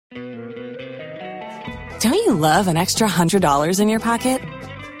Don't you love an extra $100 in your pocket?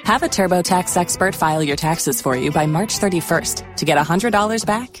 Have a TurboTax expert file your taxes for you by March 31st to get $100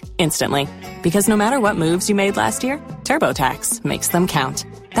 back instantly. Because no matter what moves you made last year, TurboTax makes them count.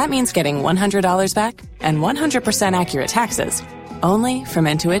 That means getting $100 back and 100% accurate taxes only from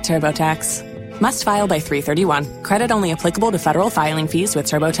Intuit TurboTax. Must file by 3/31. Credit only applicable to federal filing fees with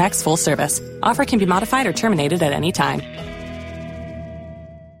TurboTax full service. Offer can be modified or terminated at any time.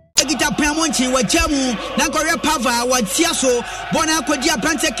 Pamonchi wa jamu na Korea Pava wa Tiaso bona kwadia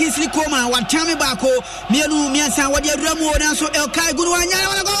Brante Kingsley Koma wa Tami Bako mielu miasa wa dia Ramu na so El Kai Gunu anya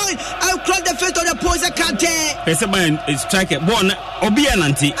wana going out cross the face of the pose kate pese ban strike bon obi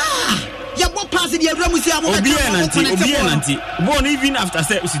ananti ya bo pass the Ramu say obi ananti bon even after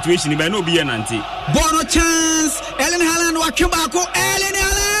that situation by no obi ananti bono chance Ellen Haaland wa Kibako Ellen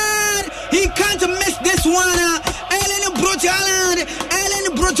Haaland he can't miss this one Ellen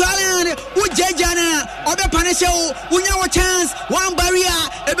Brutaland Ujejana Obe Panesho Unya wa chance one barrier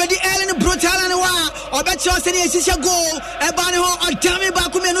ebedi Ellen Brutaland wa Obe Chelsea sisha goal ebane ho odame ba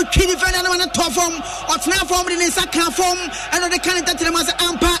kuma no kidi defender na top form otna form the second form and the candidate to the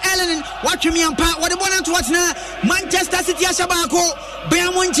ampa Ellen watch me ampa what the bonus watch na Manchester City ashabako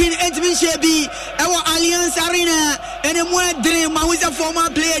Beamonchin Edmund Shebi ewo Allianz Arena and a more dream I was a former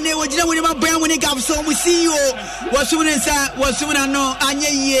player ne wajina we ma Beam when gap so we see you wasuna no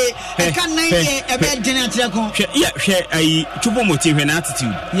anye ye e kan nan ye e be dina tirako hwe ai chupo motive na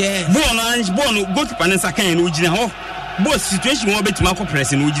attitude born goalkeeper ne sakan no ugina ho both situation won betima ko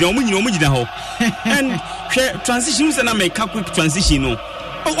press no ugina ho and hwe transition se na make quick transition no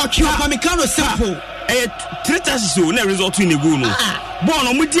what you have mechanical simple 3 touches so na result in a goal no born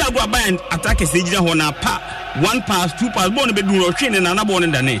o mudi agwa ban attack se ugina ho na pa 1 pass 2 pass born be do no hwe na na born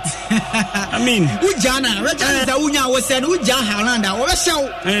in the net I mean ujana Richard Zawunya was said uja Haaland we show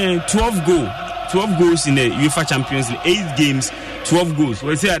 12 goals in the UEFA Champions League 8 games 12 goals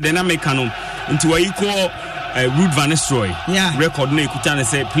we say the na make canon into what you call Ruud van Nistelrooy record na ikuta na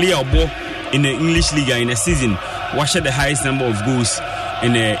say player obo in the English League in a season was the highest number of goals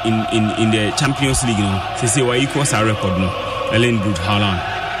in the Champions League no say what equals our record no Erling Haaland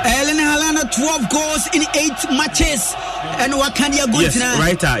 12 goals in 8 matches and what can you go yes, now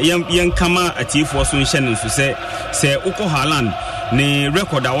right young kama ati for so nchen so say Uko Haaland ne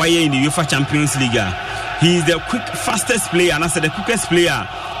record away in the UEFA Champions League he is the fastest player and I said the quickest player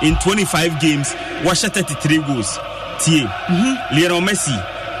in 25 games was 33 goals Lionel Messi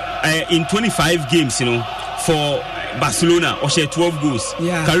in 25 games for Barcelona or 12 goals.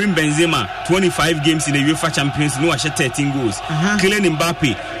 Karim Benzema 25 games in the UEFA Champions League, no 13 goals. Kylian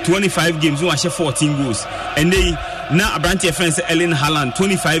Mbappe 25 games, no 14 goals. And they now Abranti fans Erling Haaland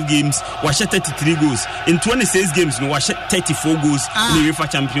 25 games, was 33 goals. In 26 games, no 34 goals in the UEFA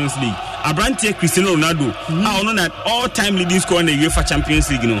Champions League. Abranti Cristiano Ronaldo, I know that all-time leading scorer in the UEFA Champions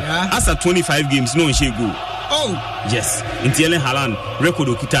League, as at 25 games, no she go. Oh yes, in Erling Haaland record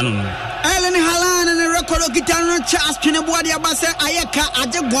okutano. Erling Haaland and the record okutano Charles Kinebwadi abase ayeka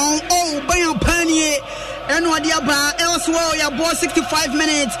ajegon bayan panie eno adiaba elsewhere ya ball 65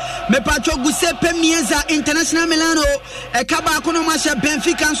 minutes me patro Giuseppe Meazza International Milano e kaba kono ma she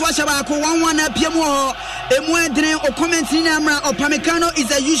Benfica nso asha ba ko 1-1 na piem ho emu edren o comment ni amra Upamecano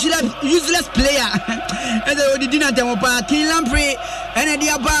is a useless player and the odidina temopa King Lampre and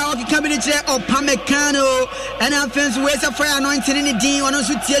adiaba o cabinet Upamecano and offense ways of fire anointing in the D one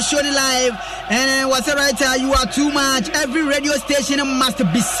also tie show the live and what's the writer you are too much every radio station must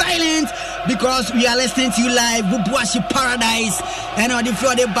be silent because we are listening to you live Bubuashi Paradise and on the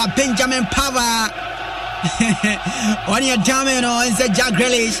floor they by Benjamin Pava on your Jamino is a Jack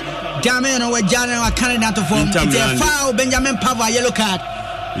Grealish Jamino with Jamino Canada to form it's a foul Benjamin Pava yellow card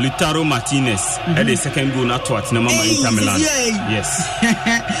Lautaro Martinez at the second goal not what Mama Inter Milan yes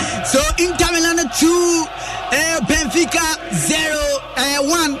so Inter Milan 2 Benfica 0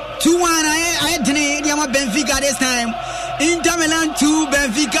 1 2-1 I didn't Benfica this time Inter Milan 2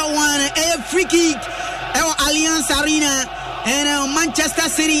 Benfica 1 a free kick Allianz Arena and Manchester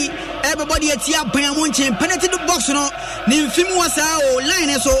City everybody at here Beamonchin penalty the box no nimfimu wasa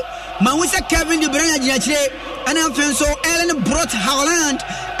line so Mawisa Kevin De Bruyne agina and I'm so Ellen brought Haaland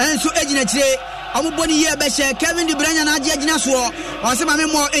and so agina everybody here be Kevin De Bruyne na agina so o se ma me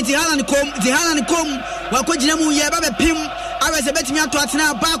mo enti Haaland kom wa ko gina mu ye ba be pim awese betimi ato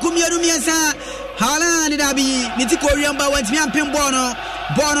atena ba ko mieru miensa Haaland da bi nitiko riamba wantimi ampem bono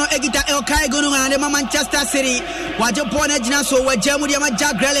egita El Kai Gunu and Manchester City waje bona gina so wajamu dia ma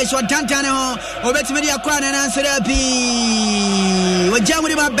Jack Grealish wa tantane ho obetimi dia kwa na answer bi wajamu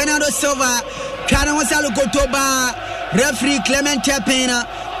dia Bernardo Silva kana wasalo kotoba referee Clement Pena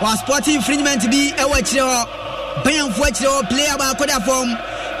was sporting infringement be a watch Bayern Fuachio player by Koda form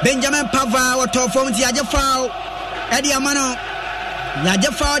Benjamin Pava or top form Tiaja Eddie Amano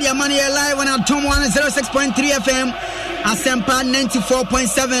Yaja the money alive on our Tom 106.3 FM Asempa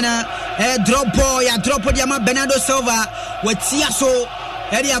 94.7 drop boy drop Yama Bernardo Silva with Tiaso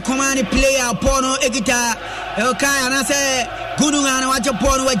Eddie Command player Pono Egita Elkai and I say Gunungan watch a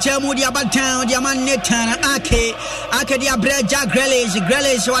porn with Jamudi about town Yaman Netan Ake dia bread Jack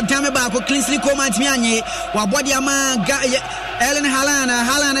Grealish what time about Kingsley Coman Miani what body man Ellen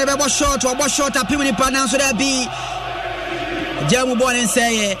Halana ever short or was short a pimini partner so that be Jamu born and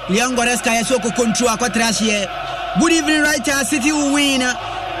say Leon Goreska Soko control Quatrasie. Good evening, writer. City will win.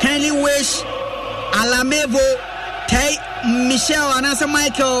 Kindly wish Alamevo Tay Michelle and Asa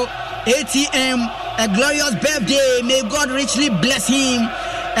Michael ATM a glorious birthday. May God richly bless him.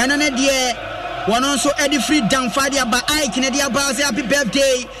 And on a day one also Eddie Free down Fadia by Ike Nadia Baz happy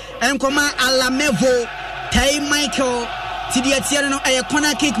birthday. And come Alamevo Tay Michael Tidia Tiano a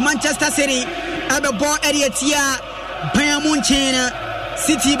corner kick Manchester City. Abba ball Eddie Tia Bayern Munich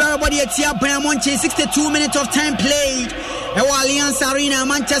City everybody at Bayern Munich 62 minutes of time played Allianz Arena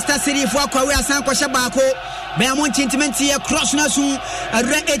Manchester City for Korea Sanko Shabako Bayern Munich Timenti cross nasu a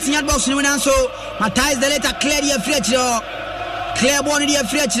red 18 yard box no so Matthias the letter clear the Fletcher clear one the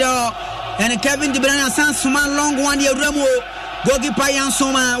Fletcher and Kevin De Bruyne Sansuma long one the Remo goalkeeper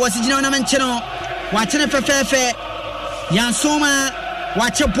Yansoma was the general mention watching fefe Yansoma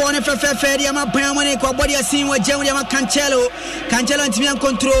watch up on FFF, Yama Pamane, Quabodia scene with Yama Cancelo and Timian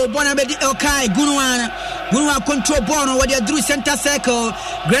control, Bonabedi Elkai, Gunua control Bono, where they drew center circle,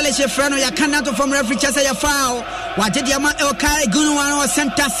 Grealish Frano, Yakanato from referee Chasaya foul, watch Yama Elkai, Gunua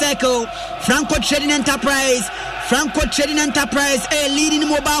center circle, Franco Trading Enterprise, a leading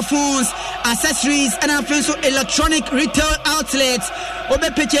mobile phones, accessories, and also electronic retail outlets, Obe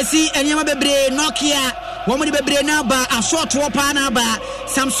and Yama Bebre, Nokia. Woman bebre naba a short wapa naba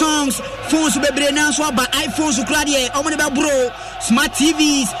Samsung's phones bebre na swaba iPhones ukradie omani ba bro smart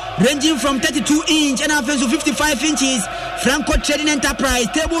TVs ranging from 32 inch and offense to 55 inches Franco Trading Enterprise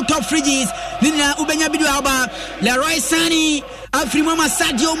tabletop fridges nina ubenya bidu aba Leroy Sani Afrimama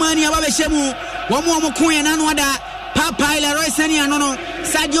Sadio Mane ababeshemu wamu kuya nanu ada Papa Leroy Sani anono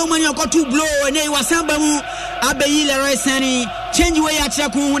Sadio Mane okotu blow ene wasamba mu abeyi Leroy Sani change way at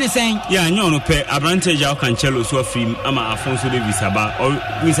Chaku when saying yeah no pay advantage of Cancelo so free ama Afonso Davies aba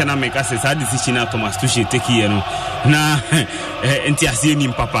or we say na make us a decision na Thomas Tuchel take here no na enti ase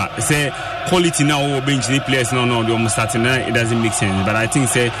nim papa say quality now or bench the players no they almost starting it doesn't make sense but I think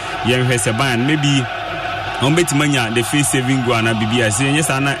say yeah has a ban maybe on bet mania the face saving go na bibia say yes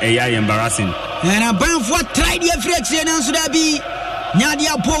na embarrassing and a ban for try the friction and so that be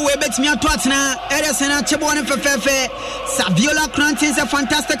Nyadia Po we bet me atwatna Edison Chebon Fefe Saviola Cranton is a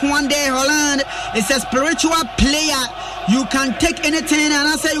fantastic one day Holland is a spiritual player you can take anything and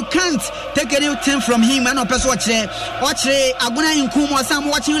I say you can't take anything from him and watch Aguna Nkumo Sam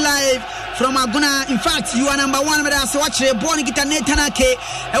watching live from Aguna in fact you are number one but I watch born kita Netanake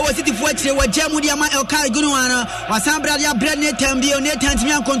I was it for what Jamudi Ama Elkai Gunuana Wasam Bradia Bread Netambio Netan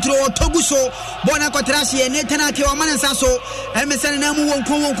Timian control Toguso Bona Kotrashi Netanake or Manasaso Emerson Namu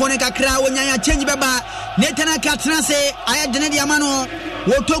wonko koneka kra wonya change baba Netanake Atrase Ayadene Diamano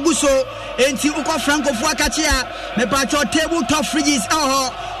Wotoguso enti uko Franco Fuakachia me pacho tabletop fridges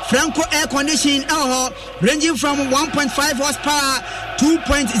Franco air condition ranging from 1.5 horsepower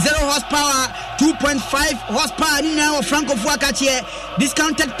 2.0 horsepower 2.5 horsepower now Franco Fuakachia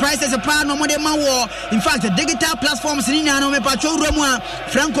discounted prices a power no more than war in fact the digital platforms ni na no me pacho remwa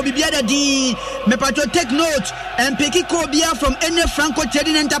Franco bibiada di me pacho take note and pick Kobia from any Franco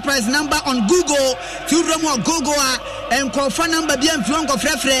Trading Enterprise number on Google to remwa Google and call phone number bien Franco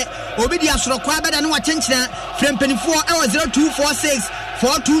frefre obidi asro kwa bada no wa chenchina frem 24 hours 0246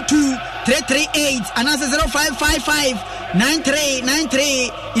 422 338 and answer 0555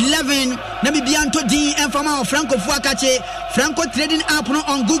 9393 11 Namibianto D and from our Franco Fuakache Franco Trading app no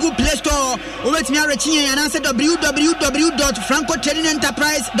on Google Play Store over to me and answer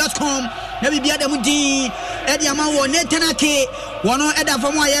www.francotradingenterprise.com Namibia Mudi Ediama Netanake one Eda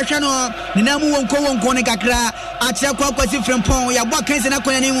from Wayashano Ninamu wonko ne kakra acha kwa kwasi frempon ya bwa kense na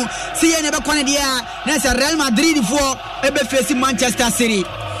kona nimu si ye ne be kona dia na sa Real Madrid for ebe face Manchester City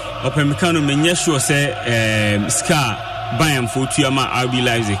opemikano menye sure say ska Bayern for Tuama RB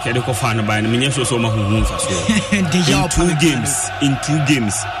Leipzig e ko fa na Bayern menye sure so ma huhun fa so in two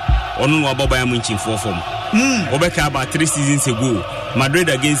games onu wa Bayern Munich for form Obeka about 3 seasons ago Madrid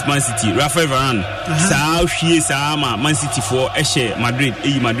against Man City Rafael Varane sa hwie sa ma Man City for Eshe Madrid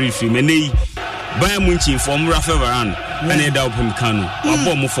Madrid free menei Bayern Munich from Rafael Varane and a doubt him canoe or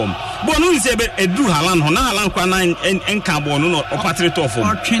bomb form. Bono is a Drew Halan, Honalan, and Carbon or Patriot of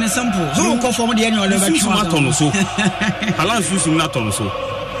or train a sample. So call for the annual level. So Halan's using not on so.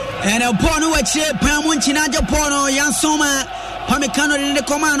 And a porno at Che Pamunchinaja Porno, Yansoma, Pamecano in the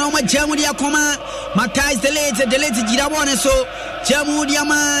command, or my Jamudia command, Matthias deleted Girabone, so Jamudia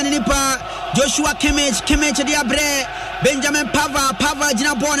man, Nipa, Joshua Kimmich, Diabre, Benjamin Pava,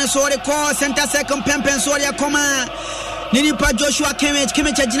 Ginabone, so the call, center second, Pempen, so their command. Ninipa Joshua Kimmich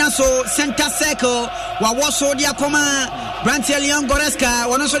Jinaso, center circle, Wawaso dia command, Brantel Young Goreska,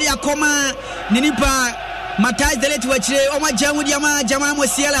 Wanoso dia command, Ninipa. Matthias delete wache o ma jamu diama jama mo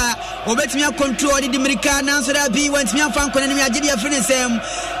siela obetimi control di America na so da bi wantimi afan kono ni agidi afinisem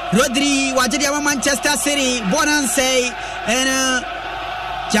Rodri wajidi ama Manchester City bonan say and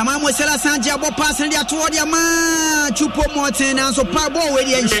jama mo siela sanja bo pass ni dia to dia ma chupo moten na so pa ball we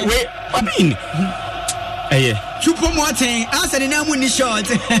dia wait I mean Chupo Martin, answer the name in the short.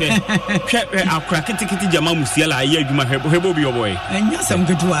 I'll crack it to Jama Musiala, I hear you, my hebo be your boy. And yes, I'm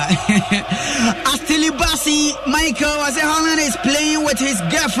good to Astili Bassi, Michael, as a Holland is playing with his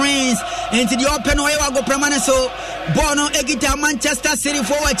girlfriends into the open way. I go Pramanaso, Bono, Egita, Manchester City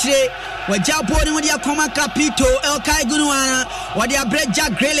forward today. What Japon with your Coma Capito, El Kai Gunuana, what their bread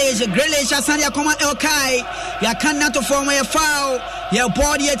Jack Grealish, Asandia Coma El Kai, ya cannot form a foul, your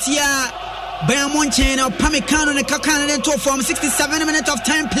body at ya. Bayamonchen or Pamecano and Kakana to form 67 minutes of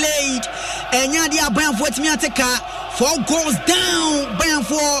time played. And Yadia Bayan for Miateka 4 goals down. Bayan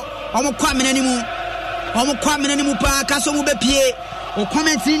for Omoquamin anymore. Omoquamin anymore. Casomu Bepie or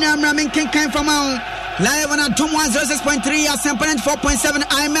Comentina Ramen Ken from Mount live on a Tom 106.3 as Sampanent 4.7.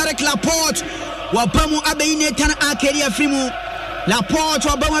 I'm Eric Laporte. Wapamu Abeine Tana Acadia Frimu Laporte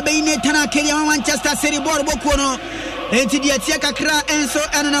or Bama Beine Tana Acadia Manchester City Borbocono. Into the Atiaka Kra and so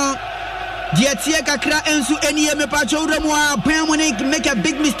I don't know. Diatieka Kra Ensu Enieme Pacho Remoa Pamonic make a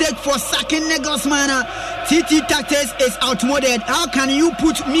big mistake for sacking Nagelsmann. TT tactics is outmoded. How can you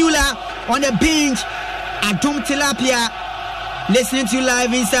put Mueller on the bench? Atom Tilapia listening to you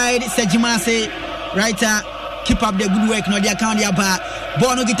live inside Sejimase. Writer, keep up the good work. No, the account ya ba.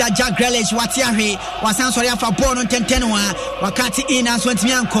 Bono gita Jack Grealish Watiahe wasan sorry afa Bono tentenwa wakati ina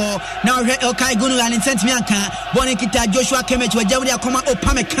Swentmianko now Okay Gunu and Sentmianka Bono gita Joshua Kimmich wajawdi akoma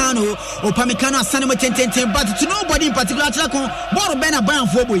Opamecano asanemo tenten but to nobody in particular atako Bono bena bayan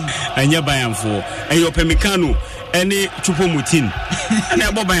fo boy anya bayan fo eyo Opamecano any chupo mutin and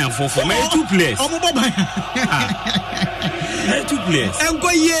abo bayan fo for me two players omo bayan two players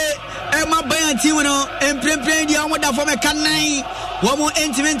enko ye Emma Bayan Tiwano and Prem the Amoda for Mekanai. One more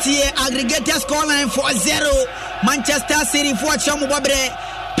intimate here, aggregated scoreline 4-0. Manchester City 4 Chamu Babre.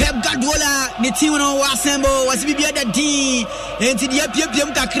 Pep Guardiola, Nitiwano Wasembo, was Bibia the D. Into the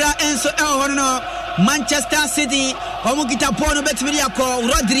Pium Kakra and so Manchester City, Omukita Pono Betmiriako,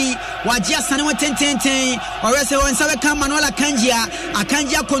 Rodri, Wajia Sanwa 10 or else on Savaka Manola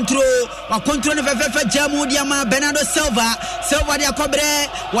Kanjia control, or control of Fefe Jamu Diama, Bernardo Silva dia Cobre,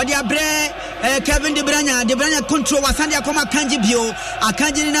 Wadia Bre, Kevin De Bruyne control, Wasandia Koma Kanji Bio,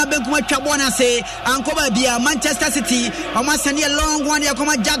 Akanjina Benkuma Chabona say, Ankoba Bia, Manchester City, or Masania long one,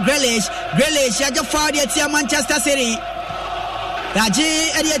 Yakoma Jack Grealish, Yaja Fadia Manchester City. Raji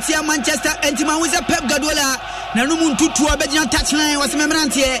Ediatia Manchester Entima was a Pep Guardiola Nanumun Tutu Abedian touchline was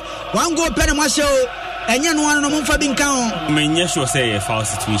Memrantie one goal Penamasho and yan one on Fabin Count. I mean, yes, you say a foul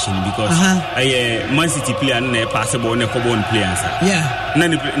situation because Man City player and a passable and a Cobon player. Yeah,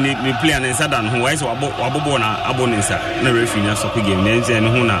 none the player and Sadan who is Wabona Abonesa, no referee, so game names and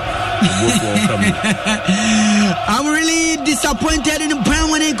Huna. I'm really disappointed in the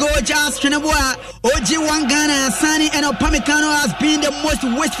permanent coach Astronabua. OG Wangana, Sani, and Opamecano has been the most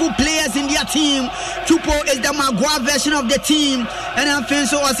wasteful players in their team. Chupo is the Maguire version of the team, and I feel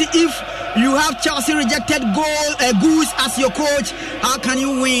so as if you have Chelsea rejected Goose as your coach, how can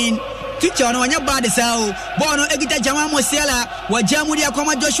you win? Teacher no anya bad sao Bono Egita Jama Musiala Wajamu dia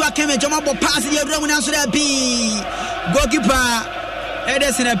Koma Joshua Kimmich Jama bo pass dia Bromu na so da bi goalkeeper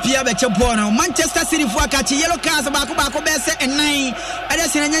Ederson appear be Chapono Manchester City for catch yellow cards baako be say 9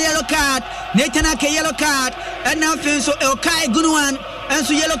 Ederson anya yellow card Nathan Ake yellow card and now so Elkai Gunuan and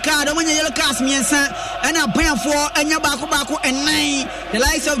so yellow card omanya yellow cards miensa and na ban for anya baako and 9 the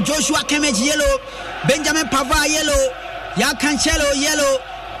likes of Joshua Kimmich yellow Benjamin Pavard yellow Ya Cancelo yellow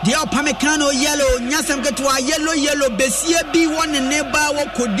Dia Opamecano yellow Nyasam Ketwa yellow Besia B one and neighbor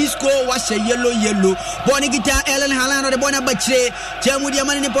what disco was a yellow Bonnie guitar Ellen Halano the Bona Bache Jamudia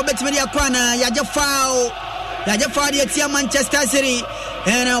Mani Pobet Media Kwana Yaja Foul Yatia Manchester City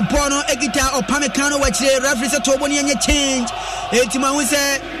and Bono Egita Opamecano watch the referees at Toboni and change Etima we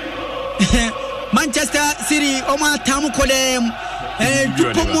say Manchester City Oma Tamu Kodem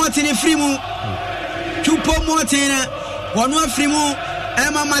Chupo Morton Frimu Chupo Morton one Frimu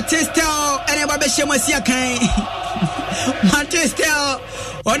Emma Manchester and Babeshe Masiakai Manchester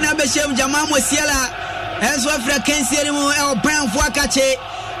one Abeshem Jamal Mosiela as well for Kensimu El Brown Fuakache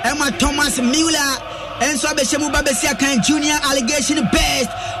Emma Thomas Mueller and so Abeshemu Babesiakai Junior allegation best.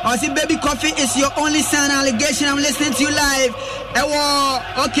 I see baby coffee is your only son allegation. I'm listening to you live.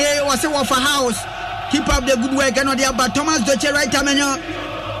 Okay, what's it for house? Keep up the good work. I know the but Thomas Doche right time.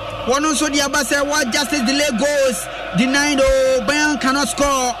 One also the Abba said what justice delay goes denied. Oh, Bayern cannot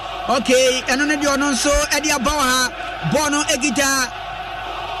score. Okay, and on the also Eddie Abaha Bono Egita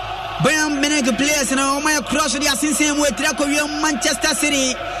Bayern many players now. My cross the assassin with Trakorio Manchester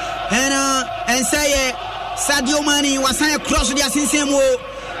City and say Sadio Mane was across the assassin.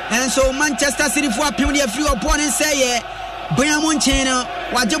 And so Manchester City for a period of few opponents say Bayern Munchen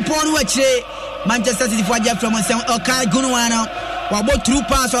what you porn watch Manchester City for Jeff from Okay Gunuano or both true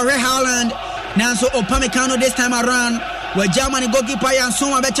pass or Ray Haaland now so Upamecano this time around where Germany goalkeeper and so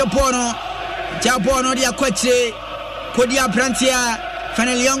much better porno Japono dia kwache Kodia Brantia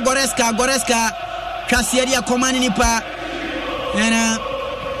Fenelion Goreska Kasia dia komani nipa and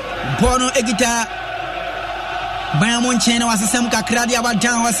Bono Egita Bayern Munchen was some kakradi about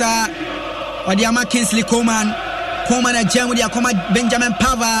down was Odiama Kingsley Coman and Jamu dia Koma Benjamin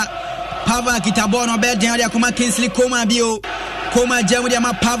Pava Kitabono bed down dia Koma Kingsley Coman bio Koma Jamu dia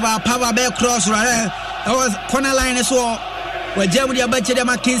Pava be cross right that was corner line as well where Jamu dia bache dia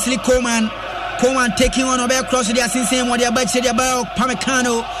Kingsley Coman taking on over cross dia since what dia bache dia ba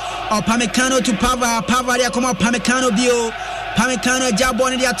Pamecano to Pava dia Koma Pamecano bio Pamecano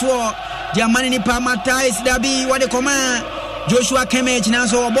Jabone dia tuo dia mani ni Pamatais dabi what they command Joshua Kemech now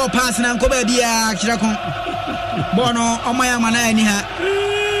so ball pass na nkoba bia kirakon bono omaya mana ni ha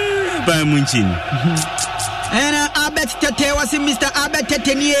Bayern Munchen and Albert Tete was Mr. Albert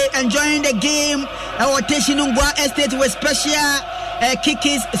Tete enjoying the game our Teshinungwa Estate with special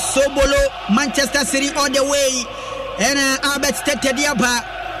kicks Sobolo Manchester City all the way and Albert Tete diaba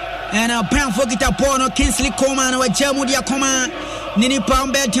and Brown Fogita Bono Kingsley Coman or Jamu dia Coman Nini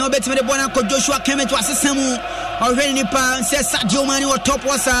Pambe Tino Betty the Bona Joshua Kemech was Samu already Nipa says Sadio Mane or top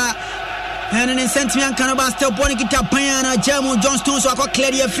was and an sentiment Canaba still Bonikita Payana Jamu Johnston so I got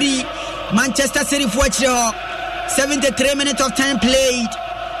clear free Manchester City for 73 minutes of time played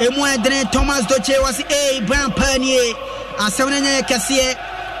Emwe Thomas Doche was a Brown Pernier a 7 Cassie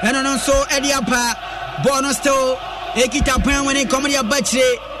and also Eddie Apa Bono still Ekita Pan when they come to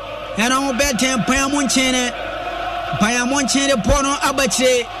Bache and I'm betting Bayern Munchen Bono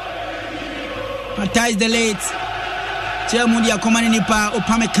Abache Matthias the late Chemudia Comanipa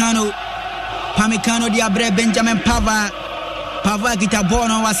Pamecano Diabre Benjamin Pava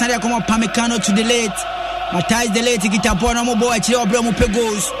Gitabono Wasania como Pamecano to the late Matthias the late Gitabono Mobo Achio Bromo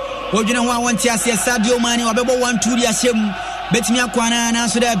Pegos Ojina 1-1 Sadio Mane Wabebo 1-2 dia Shem Betimia Kwana na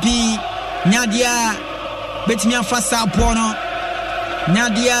so da bi Nadia Betimia fa Sapono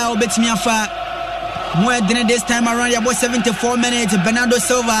Nadia Betimia fa More than this time around about 74 minutes Bernardo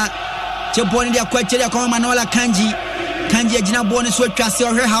Silva Cheponi dia kwache dia kama Manola Kanji ajina bonus so twase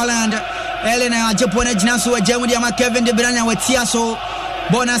or Haaland Elena Cheponi ajina so Jamu dia Kevin De Bruyne watia so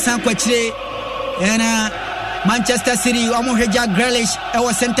bonus an kwache and Manchester City omo Jack Grealish e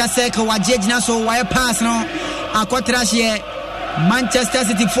was center circle wajina so wire pass no akwatrash here Manchester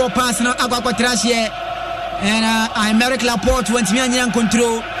City 4 pass no akwatrash here and America Laporte went me an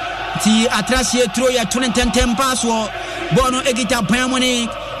control ti atrasie throw ya 2010 pass wo Bono Egita Bayern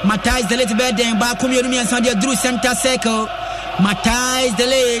Matthias the late bed then ba komi onumi ansan dia drew center circle Matthias the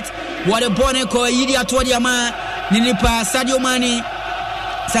late what a Bono ko yidi atwo dia ma ninipa Sadio Mane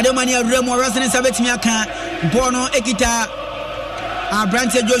Remo resonance abetimi aka Bono Egita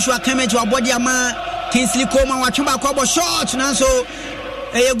Brante Joshua Kemech wa body ama Kingsley Coman wa twba ko bo short nanso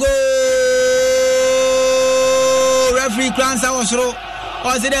go referee Kransa osro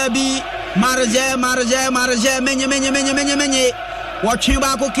Ozedabi Marje menye watching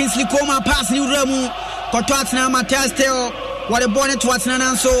back Kingsley Coman pass new Remu Kotwatna Matthias Teo what a bonnet to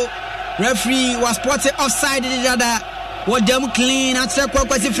Watna so referee was spotted offside the other what them clean at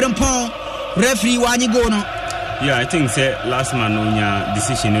Kwasi from Pong referee wani go no. Yeah, I think say last man on your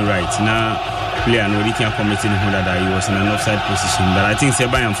decision right now player no they can commit in that he was in an offside position but I think say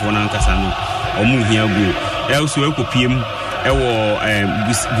Bayern for Nankasano or move here go else we could PM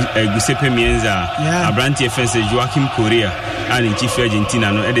Giuseppe Mienza Abranti offense Joachim Correa and in Chief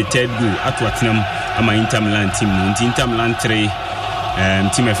Argentina no at the third goal at Tottenham ama Inter Milan team Inter Milan 3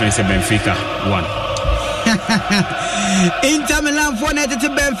 team offense Benfica 1 Inter Milan 4 to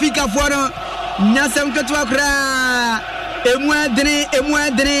Benfica 4 Nyasam Katwa Kra.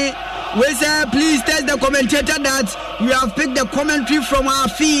 Emwadene. We say, please tell the commentator that we have picked the commentary from our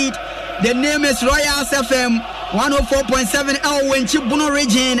feed. The name is Royals FM 104.7 when Chibuno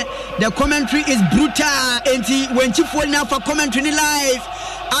region. The commentary is brutal. And when Chifu now for commentary live.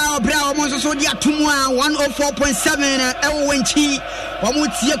 Our brother also dia tumwa 104.7 when Chi.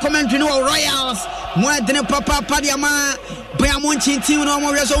 Wamutie commentary no Royals. Mwadene papa padiama. Bayamunchi team no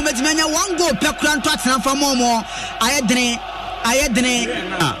more so menya one go pekran to atena for momo.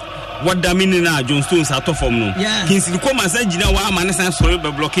 Ayedene. What da meaning na John Stones ato form no. Kinsi ko masa gina wa ma ne san sorry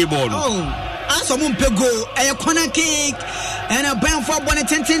be blockade ball. Oh, aso mo pego e corner kick and a ban for bonnet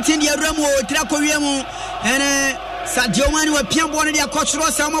 10 dia ramo trako wiemu and Sadio Mane wa pia bonnet dia coach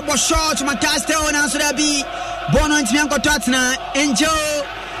Ross ma bo short mataste na so da bi bono ntimi ankoto atena enjo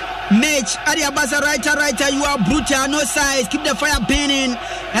match adi abasa right you are brutal no size keep the fire burning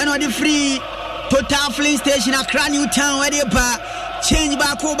and on the free total filling station Accra New Town where they ba change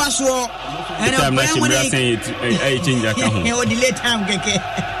back over so and I'm not saying change account. You delay time keke.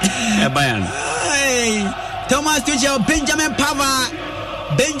 Bayern. Hey, Thomas Tuchel, Benjamin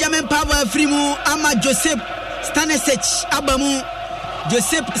Pava Frimu ama Joseph Stanisic abamu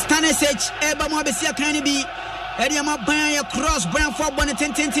Joseph Stanisic ebamu abesia kan bi eri ama ban ya cross ban for bonnet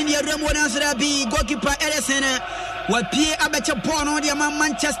 10 ya remo dance da bi goalkeeper Ederson wa pie abeche ball no dia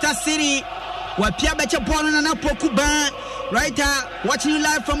Manchester City wa pie abeche ball no na poku ban. Right, watching you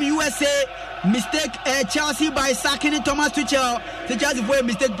live from USA. Mistake Chelsea by sacking Thomas Tuchel. The Chelsea for a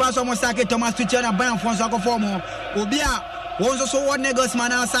mistake pass almost sacking Thomas Tuchel and Bayern Fonso Akofomo. Obia was also one negos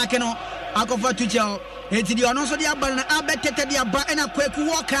man sacking Akofa Tuchel. It's the announcer the Abana Abetete the Abba and a quick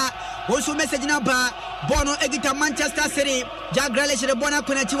walker. Also message number Bono Egita Manchester City. Jack Grealish the Bona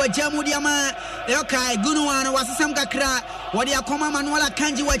Kunachiwa Jamu Diama. Yokai Gunuan was some Kakra. What they are Koma Manuela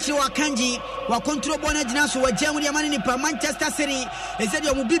Kanji Wachiwa Kanji. Wa control Bona Jinasu wa Jamu Diamani pa Manchester City. He said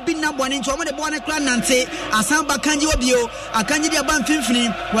you will be big number one into the Bona Clan Nante. Asamba Kanji Obio. A Kanji Diaban Finfini.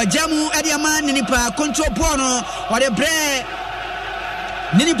 Wa Jamu Ediaman Nipa control Bono. What a bre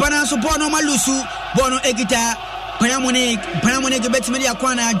Ninipa so Bono Malusu. Bono Egita Paramonic Betmedia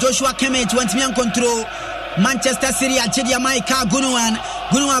Kwana Joshua Kemet went me on control Manchester City Achedia Maika Gunuan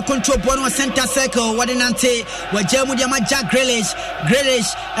control Bono center circle Wadinante Wajamu Diama Jack Grealish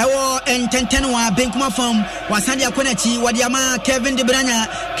Ewo and Tentenwa Benkuma from Wasandia Konechi Wadiama Kevin De Bruyne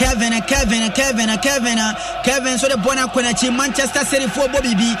Kevin so the Bona Konechi Manchester City for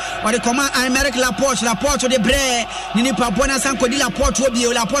Bobby B or the command American Laporte de Bre Ninipa Bona Sanko di Laporte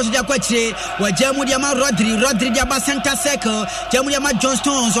Wobio Laporte de Aquache Wajamu Diama Rodri Diaba center circle Jamu Diama John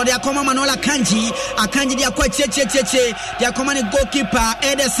Stones or the Akoma Manola Kanji Akanji dia Aquache dia command goalkeeper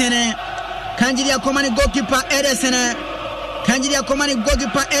Ederson Kanji dia command goalkeeper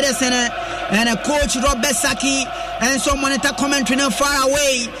Ederson and a coach Robert Saki and some monitor commentary not far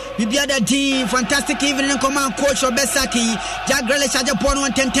away. We be other team, fantastic evening command coach Robert Saki. Jack Grealish at Japan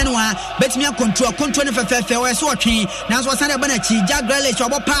 110 bet me a control for Fefe or watching. Now was Sandra Banachi, Jack Grealish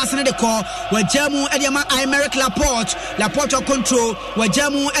about passing the call where Jamu Ediama American Laporte control where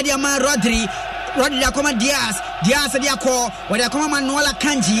Jamu Ediama Rodri Akoma Diaz Diako where Akoma Manuela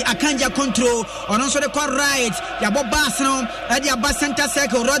Akanji control on also the call right Yabo Basno Edia Bas center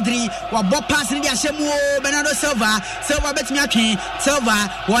circle Rodri Wabo passing the Ashemu Bernardo Silva bet me a train Silva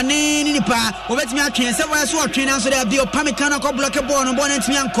one nipa bet me a train Silva so train so there be Pamecano block a ball on bonnet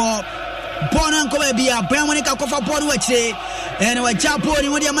me anko Bono ko be a Bramonica Kofa Bono Wache and wa Japo ni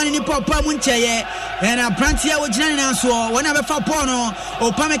wodi amani ni papa muncheye and a Brantia wojina so whenever for Bono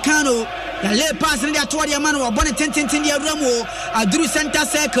o Pamecano the lay pass in the Atoria man wa bonnet 10 dia Ramo a Drew center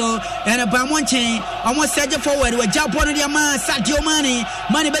circle and a Bamonche almost set forward with Japo ni man Sadio Mane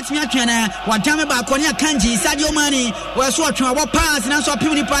bet me akana wa dame ba konya Kanji Sadio Mane wa so atwa wa pass na so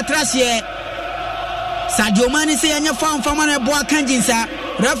pim ni patrasie Sadio Mane say anya fam na bo Kanjinsa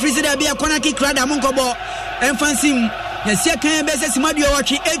referee said be a corner kick rather Munkobo and fancy the second best Madio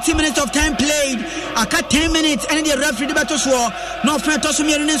watching 80 minutes of time played aka 10 minutes and the referee the battle so no friend to so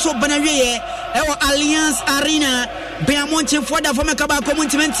banawe ewo Alliance Arena Beamonche for the former Kaba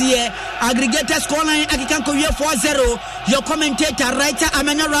community here aggregated scoreline akikanko 4-0 your commentator writer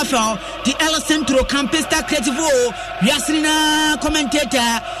Amena Rafael the El Centro Campista Creativo Yasrina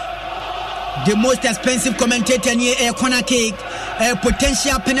commentator the most expensive commentator near a corner kick a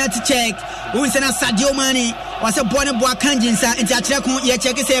potential penalty check who is na Sadio Mane was a born boy Kanjinsa and Tachako ye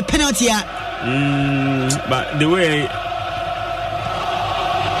check is a penalty but the way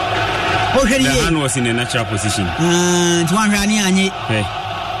the hand was in a natural position and one rani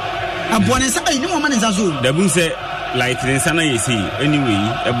a born no man is azul the boom say like the sana you see anyway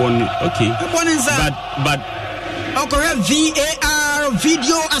okay but okay, VAR,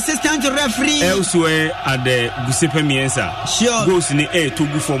 video assistant referee elsewhere at the Giuseppe Meazza sure goes in the air to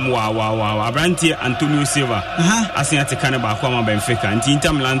go from wow Abranti Antonio Silva asking at the Canaba Kwama Benfica and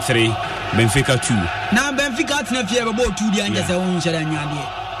Inter Milan 3 Benfica 2 now Benfica na fear about 2 the angels own shadanya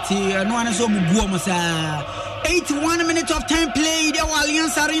see no one so go masa 81 minutes of time played the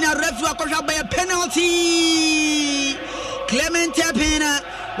Allianz Arena referee got by a penalty Clement Pena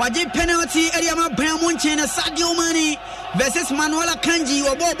waje penalty area ma Bramonche na Sadio Mane versus Manuel Akanji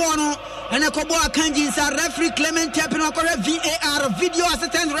Obobono and Akobo Akanji is a referee Clement Pena ko VAR video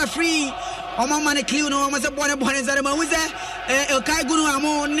assistant referee Oma Mane Clio no ma se bone zare ma wuze El Kai Gunu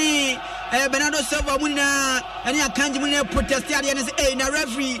amo ni Bernardo Silva munna ani Akanji munna protest area na say na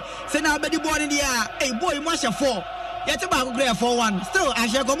referee say na be di bone dia boy mo hye 4 yete ba go grade 4-1 still I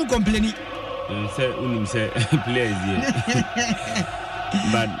shall come complaining say unim say players here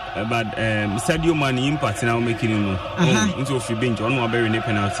but Sadio Mane impact now making him into free bench on one very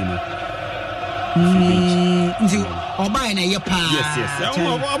penalty no into oba na yepa yes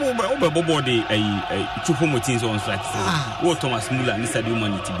body chupo motins on strike what Thomas Muller and Sadio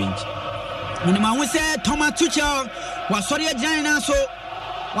Mane to bench when ma we say Thomas Tuchel was sorry agina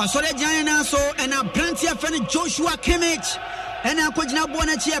so and a branch of Joshua Kimmich and a kojina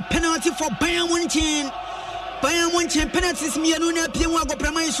bonachi a penalty for Bayern Munich penalties mienu na pie wa go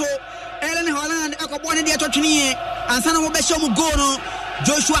premaiso Erling Haaland akobone de atotwene ansana wo be show mu goal no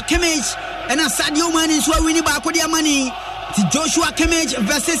Joshua Kimmich and a Sadio Mane so wini ba ko de amani ti Joshua Kimmich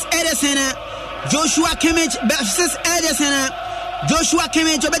versus Ederson Joshua Kimmich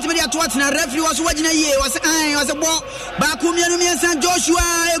obetime de ato atena referee was wagina ye was a ball ba ko mienu miensan Joshua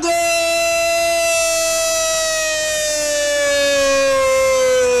ego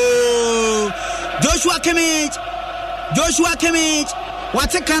Joshua Kimmich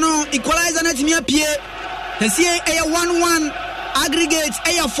what's a canon equalizer na timia pie say a 1-1 aggregate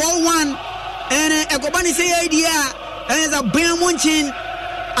a 4-1 and Ekobani say idea and a Bayern Munich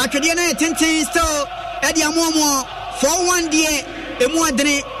akadia na 10 still edia momo 4-1 die emu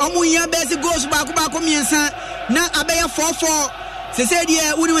adene omu ya best goals back miensa na abeya 4-4 say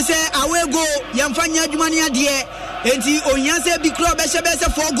die woni say away go yamfanya adwumani ade enti onyanse bi club be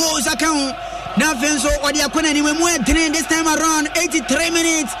 4 goals account now Fenso or the Akuna ni we this time around 83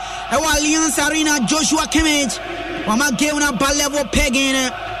 minutes Allianz Arena Joshua Kimmich Wama game na ball level pegging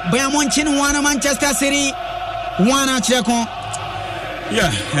Bayern Munich 1 Manchester City 1 Cheko.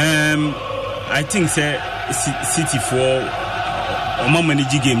 Yeah, I think say City for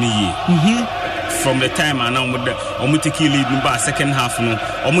manage game ni from the time and now with the omutiki lead in the second half no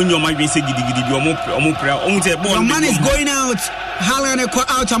omunyo ma be say gidigidi bi the man is going out Haaland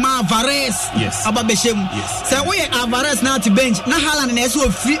out ama Alvarez yes ababeshem yes say we Alvarez now to bench na Haaland na so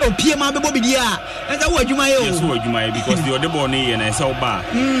free opie ma be bobidia and say wo adwuma ye yes wo adwuma ye because the other ball ni na say oba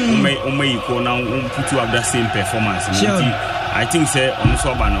umay ko na put you have that same performance I think say on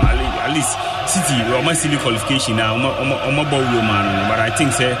so ba no at least City we must see qualification now ball man but I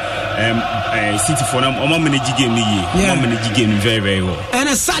think say City for them manage game ni manage game very very well and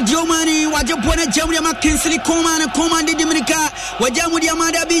Sadio Mane waje pone Jamhuri ma Kingsley Coman de Dominica wajamu dia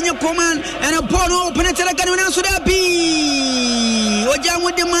mada binya Coman and Bono penetra kan na so da bi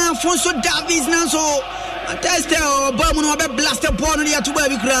wajamu de ma Fonso Davies na so test ba mu no be blast Bono dia to ba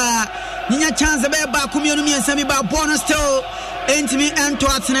bi kra ninya chance be ba kumienu miensa mi ba Bono still entimi ento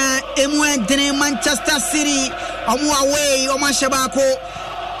atena emu endene Manchester City omu away o ma shebako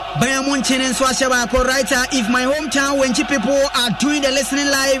Bayern Munich and Swashabako writer. If my hometown Wenchi people are doing the listening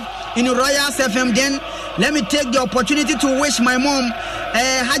live in Royals FM, then let me take the opportunity to wish my mom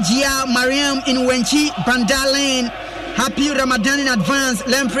Hajia Mariam in Wenchi Bandar Lane happy Ramadan in advance.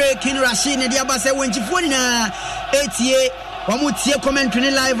 Lempre King Rashid Nediabase Wenchi Fonina 8 Wamutie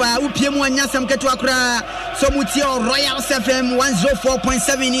commentary live upie mu anya sam ketu akra so mutie Royals FM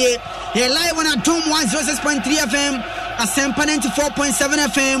 104.78 here live on Atom 106.3 FM Asempa 94.7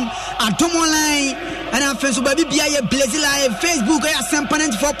 FM Atom online and after so baby bia ye blaze live Facebook Asempa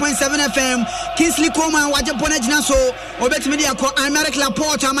 94.7 FM Kingsley Coman waje pona gina so obetimi dia ko Aymeric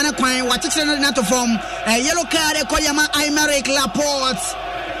Laporte amana kwan wache kire na to form yellow card e ko yama Aymeric Laporte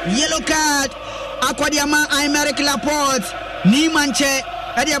yellow card akwadiama Aymeric Laporte ni manche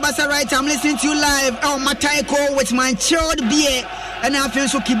Eddie Abasa right I'm listening to you live Mataiko with my chilled beer and I feel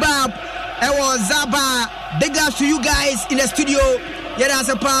so kebab was Zaba big ups to you guys in the studio that's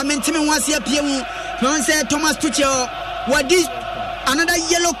a parliament me once here don't say Thomas Tuchel what this another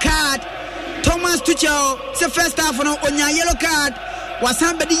yellow card Thomas Tuchel say first half on your yellow card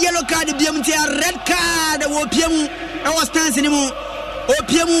wasamba the yellow card BMT red card opiemu I was standing mu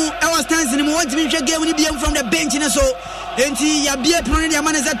opiemu I was standing mu want to game ni BM from the bench na so enti ya bie pro ne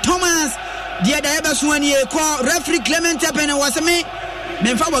man is Thomas the other ebe so ani e call referee Clement Apen wasame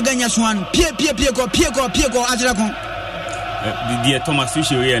memfa waganya so an pie ko ajira kon the Thomas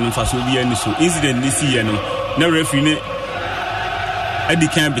Fisher no fa so bia ni so incident this year no na referee ne adi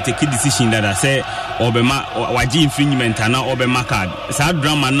kan be take decision that I say obema waji infringement na obema card sa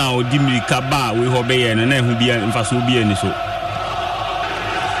drama na odi mirika ba we ho be ye no na hu bia mfa so bia ni so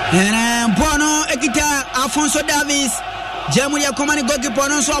Bono ekita Alfonso Davis Jamuri akomani goalkeeper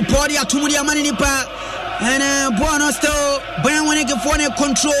no so podi atumuri amani nipa and Bono still ban when ke phone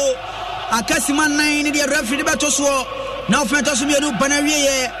control akasima 9 the referee beto so now for to so me no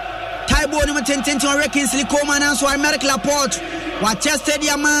banawie Taibo no 10 reckons Likoma na so American Laporte wa Chester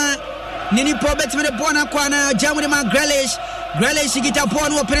diama nini probet me the bona kwana Jamuri ma Grealish kita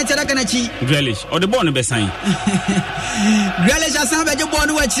Bono penalty da kanachi Grealish or the Bono be sign Grealish asan be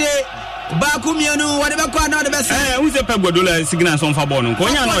Bono wa chire Baku mienu whatever kwana the best who's the Pep Guardiola signal son for Bono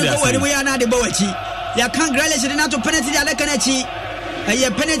konya no dey we are na de bawachi ya kan Grealish de na to penalty da kanachi ya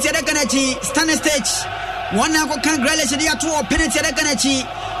penalty da kanachi stand stage one na ko kan Grealish de ya to penalty da kanachi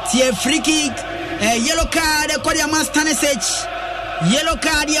tie free kick yellow card ko dia man stand stage yellow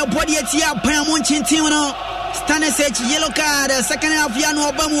card ya body tia pan mon chintin no stand stage yellow card second half ya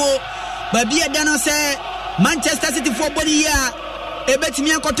no obamu babi adano say Manchester City for body ya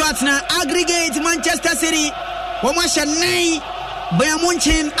ebetimi akoto atena aggregate Manchester City womo hye nine Bayern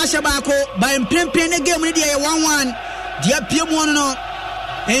Munchen ashabako by prempren ne game ne dia 1-1 dia piemu no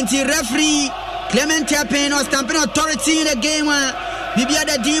enti referee Clement Apen was stamping authority in the game bibia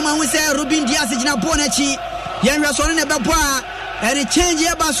da dima we say Ruben Dias gina bonachi yenhwe so ne bebo a and change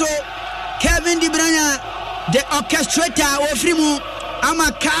eba so Kevin De Bruyne the orchestrator ofrimu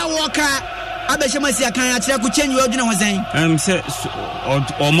ama Kyle Walker abeshemasi akan akira ku change we odwena hosan say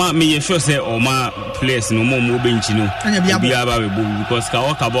oma me sure say oma players no mo bench no bia ba we because Kyle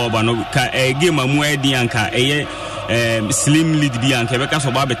Walker ba no ka game amu edi anka slim lead bi anka be ka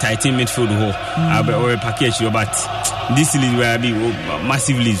so ba be tighten midfield ho abe or package but this lead will be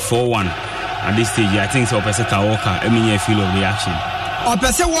massive lead 4-1 at this stage. I think so person Kyle Walker feel of reaction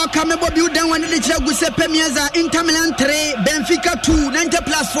Opese Walker me bobi udan wan le kira gu se Pemieza Inter Milan 3 Benfica 2 90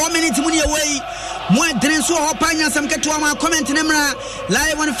 plus 4 minutes muni away mo adren so ho panya sam keto ma comment nemra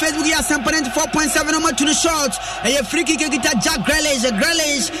live on Facebook ya sam 4.7 on to the shot e free kick kita Jack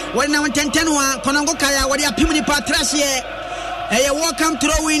Grealish when na 10 wa konango kaya wadi apimuni pa trash ye e welcome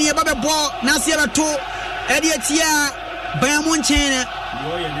throw in ye babe ball na se to e dia tia Bayern Munchen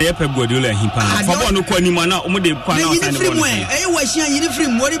Pep Guardiola himpa for ball no kwani ma na omo de kwa na sign ball wahia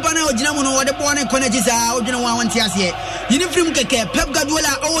uniform wori bana ogina mu no wode ball na kona jisa ogina wa wanti ase uniform keke Pep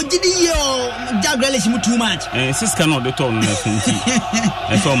Guardiola o gidi yo Jack Grealish mu too much siska no de ton na finti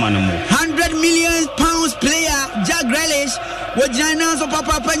e so man mo 100 million pounds player Jack Grealish wojina na so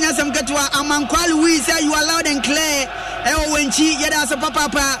papa panya sam ketwa amankwali we say you are loud and clear e wenchi yeda so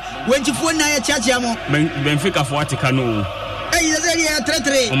papa wenchi fo na ya chachi amo Benfica for atika no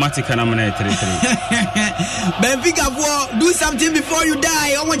Benfica for do something before you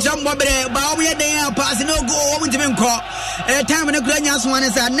die. I want jump bobre ba omo ye den pass no go omo timen ko time na kura nya so one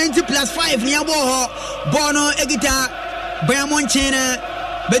is 90 plus 5 near ball bono egita Bayern Munchen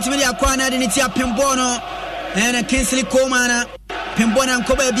betimi dia kwa na de ni tia pembo no na Kingsley Coman na pembo na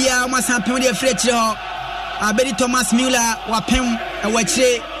nkoba bia omo san pem dia frechire ho abedi Thomas Müller wa pem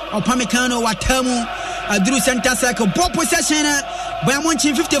wachire Opamecano wa tamu Adru center circle ball possession Bayern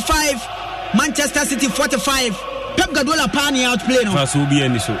Munchen 55 Manchester City 45 Pep Guardiola pani outplay no faso bi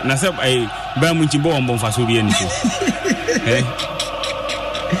ani so na se Bayern Munchen ball on faso bi ani so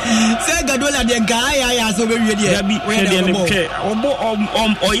say Guardiola de guy ya so be wie dia bi obo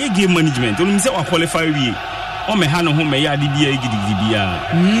game management onu se wa qualify wie o me ha no ho me ya de bia gidi bia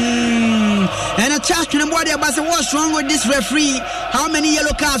and a chat and body about what's wrong with this referee. How many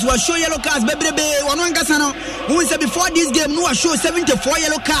yellow cards? Was show yellow cards, baby. One gasano. Who said before this game, no show 74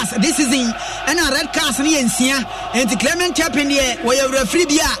 yellow cards this season and a red cards in the and the Clement Apen here where you referee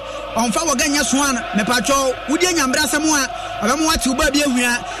bia on Fawa Ganya Swan, me patrol, Udian Brasamoa, Abamoa to Baby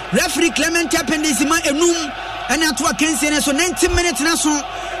referee Clement Apen this man enum and at what can say so 90 minutes national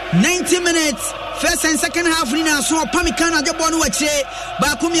 90 minutes. First and second half ni na so Pamecano de bonu wache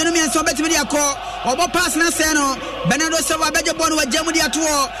ba ku mienu mi so betimi dia ko obo pass na se no Bernardo Silva be de bonu wa jamu dia to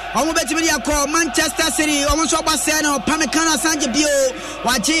omo betimi dia ko Manchester City omo so ba se no Pamecano sanje bio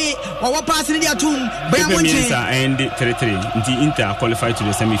wache obo pass ni dia tum Bayern Munchen and 3-3 until Inter qualify to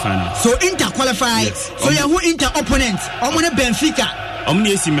the semi final so Inter qualify yes. So ya who Inter opponent omo ne Benfica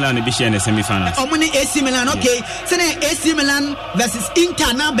Omni AC Milan be share in the semi-finals. Omni AC Milan, okay. So AC Milan versus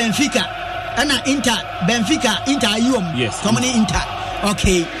Inter na Benfica. Ana Inter Ium. Yes. Omni Inter.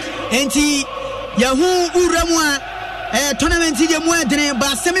 Okay. Enti Yahoo Uramwa tournament di mo edene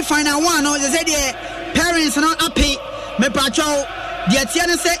ba semi-final one no they say the parents no happy me pacho the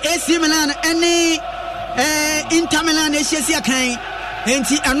atiane say AC Milan any Inter Milan ehyesia kan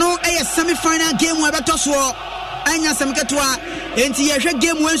enti ano semi-final game we beto so anya semketoa enti yehwe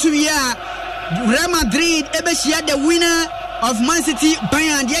game we nso wi a Real Madrid ebehia the winner of Man City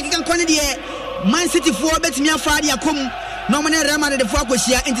Bayern de kan kone de Man City for betimi afa de akom no mo ne Real Madrid for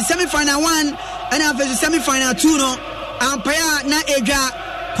akohia enti semi-final 1 and versus semi-final 2 no ampaya na edwa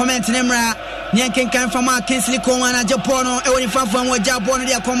comment nemra nyenkenkan fama Kingsley Coman na Japan no e woni fafan wo Japan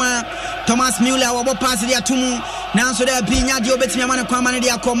de akoma Thomas Müller wo pass de atumu nanso da binya de obetimi amane kwama de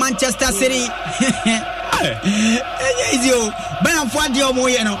akoma Manchester City Ezio ban for de omo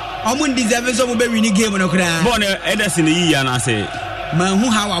ye no omo deserve so mo be win game no kra born Ederson yi ya na say man who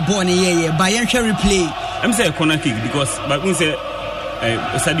how a born ye by yen replay I'm say corner kick because but we say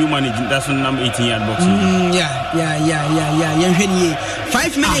Sadio Mane that's on number 18 yard box. Yeah. Yen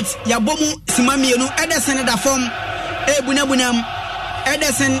 5 minutes ya bomu simamienu Ederson da form bunabunam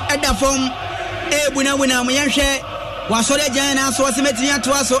Ederson da form bunabunam yen hwe wasore jan na so semeti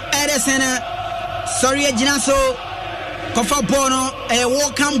ato so Ederson sorry agina so kofa bono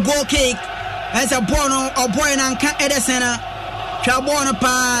welcome goal kick as a bono or boy na nka Ederson twa bono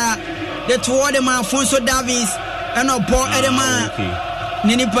pa the toward the man Afonso Davies and no ball edema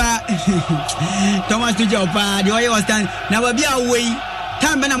Ninipa Thomas Tuchel pa the way was stand na ba bia away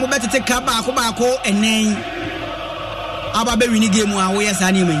time na mo betete ka ba ko enen aba be win game a we yes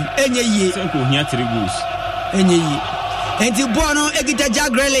ani men enye yie se ko hia 3 goals enye yie enti bono egita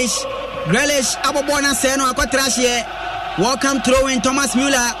Jack Grealish abobo na se no akotra hye welcome throwing Thomas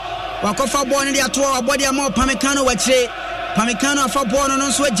Müller wakofa bono de ato abodi am Pamecano wachire Pamecano afa bono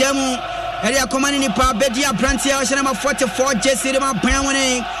no so agyamu area command ni pa bedia brantia o number 44 jersey ma ban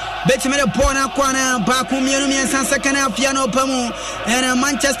woni betime de ball na kwana ba ku mienu miensan second half ya no pamu and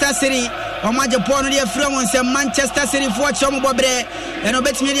Manchester City o ma je ball no de from on say Manchester City for chomo bobre and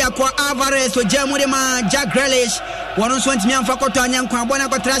betime de akwa Alvarez o jamu de ma Jack Grealish wono so ntimi amfa koto anyankwa bona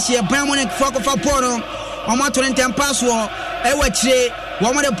kwatra hye ban woni for ball no o ma to ntem pass wo e wachire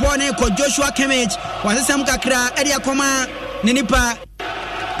wo mo de ball na ko Joshua Kimmich wasesam kakra area koma ninipa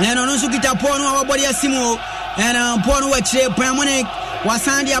Neno no sukita pono abodi asimo na pono wachire Pramonic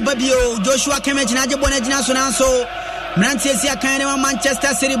wasandi ababio Joshua Kimmich na jebona jina so nanso Mrantie sia kan ne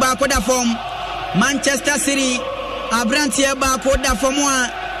Manchester City ba ko da form Manchester City abrantie ba ko da form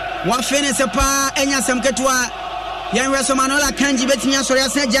wa fene se pa enya semketua yan reso Manuela Kanji betimi asori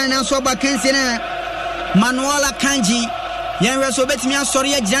asa jana so ba kanse na Manuela Kanji yan reso betimi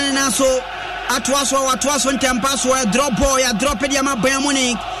asori jana na so atwaso ntempaso drop ball ya drop dia ma Bayern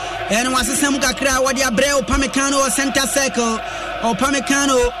Munich and wasesem kakra wadi Abreu Pamecano center circle o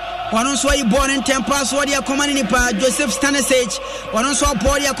Pamecano wono so yi ball ntempaso wadi akoma ni pa Joseph Stanisic wono so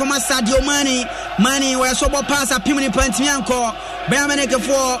ball ya akoma Sadio Mane wa so ball pass apim ni pa ntimi anko Bayern Munich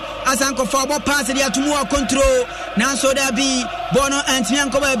for asanko for ball pass dia tumu control na so da bi bono ntimi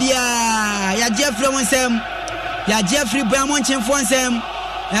anko ba bia ya Jeffrey Bayern Munich for nsem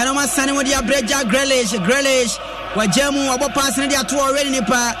and I'm standing with your bread Jack Grealish wajamu wabo pass na dia to already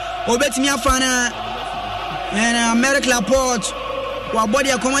nipa obetimi afana and America Laporte wabodi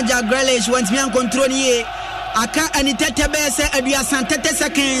akoma Jack Grealish wantimi an control nie aka anitete bese aduasan 30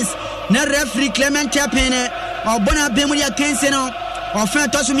 seconds na referee Clement Chapin obona bemu dia kense no ofen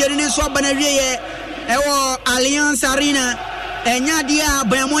to so mieri ne so bana wieye ewo Allianz Arena enya dia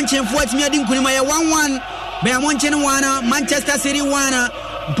Bayern Munich fuatimi adi nkunima ye 1-1 Bayern Munich wana Manchester City wana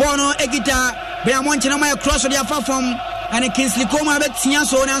Bono egita Bayern Munich na my cross the afa form and Kingsley Coman betia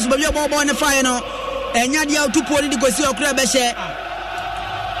so na so be ball na fire no enya dia tupo ni gosi okura be hye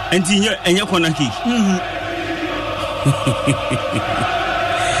enti enya corner kick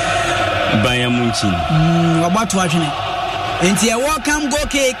Bayern Munich wabato ahwene enti a welcome goal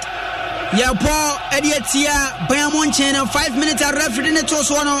kick ya Paul Edietia Bayern Munich na 5 minutes a referee ne to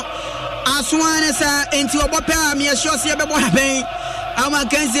so no aswane sa enti obopa me sure se be bona ben ama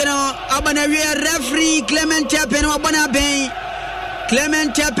kanzeno abana referee Clement Chapin abana ben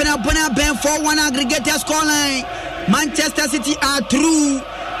 4-1 aggregate scoreline Manchester City are through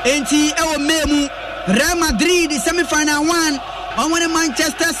enti ewo memu Real Madrid semi-final 1 on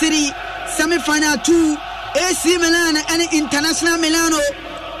Manchester City semi-final 2 AC Milan and International Milano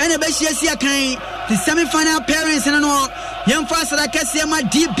and be share kan the semi-final parents no Yemfasara Kesiama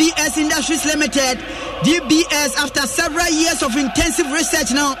DBS Industries Limited. DBS, after several years of intensive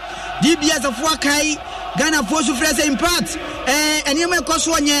research now, DBS of Wakai, Ghana Fosu Fresa in part, and Yema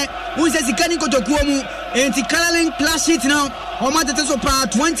Koswanye, who is a Sikani Kotokuomu, and Tikalaling Plus Sheet now, or Matatosopa,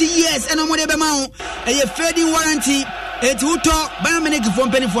 20 years, and Omodebamau, a fading warranty. Etuto Bamanic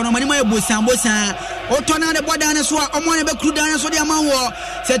from Penny for Manima Busambosa, Otona the Bodanaswa, Omone Crudana Sodiamawo,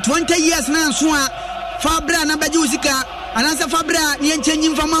 said 20 years now, Swa, Fabra Nabajusika, and answer Fabra, Nian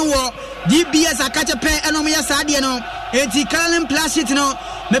changing from Mawo, DBS Akachape, and Omia Sadiano, Eti Kalan Plasitino,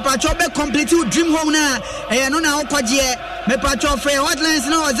 Mepachobe complete dream home now, and on our Quadie, Mepacho Frey Hotlines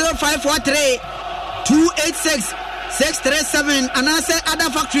no 0543 286 637, and answer other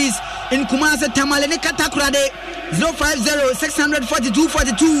factories in Kumasa Tamalene Katakrade.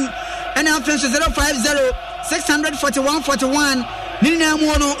 050-642-42 and offense 050-641-41. Nina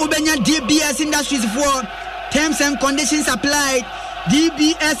Mono Ubenya DBS Industries for terms and conditions applied.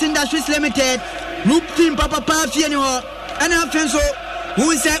 DBS Industries Limited. Loop team Papa Fiano and offense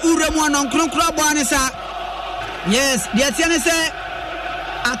who say Uremon on Clubanesa. Yes, the Atiana say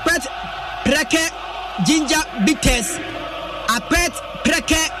Apet Preke Ginger Bites. Apet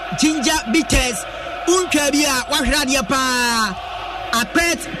Preke Ginger Bites. Unkabia wahradia pa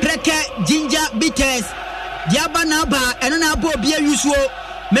Apet Preke Ginger Bitters Diabanaba Enona Bobia Yusuo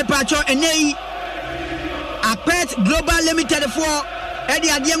Mepacho Enei Apet Global Limited for Eddie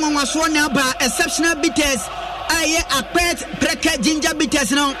Adiango Waswana ba exceptional bitters aye Apet Preke Ginger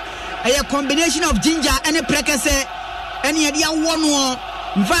Bitters no a combination of ginger and a prekese any idea one more.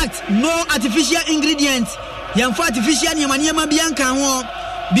 In fact, no artificial ingredients. Yam artificial Yamaniama Bianca one.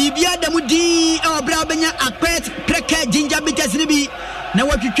 Bibia Damudi or Brabenya Apet Preke Ginger Bitters Nibi. Now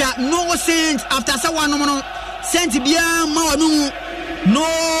what you can no scent after Sawano scent Bia Manu no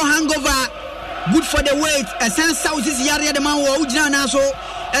hangover. Good for the weight. A San Southeast Yaria the man Ujana so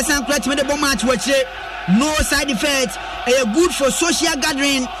a San Plat with the bomb watch it. No side effects. Good for social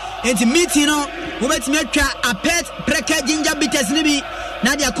gathering and meeting no. We bet me Apet Preke Ginger Bitters Nibi.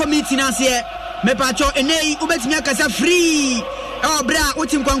 Nadia committee nas here. Me pacho ene ubet me kasa free. Oh bra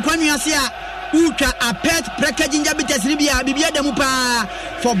utim kwankwannu asia ultra Apet Preke Ginger Bitters ni bibia da mu pa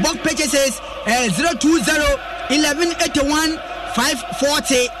for bulk purchases 020 1181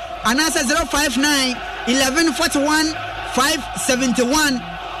 540 and answer 059 1141 571.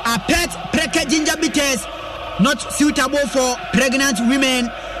 Apet Preke Ginger Bitters not suitable for pregnant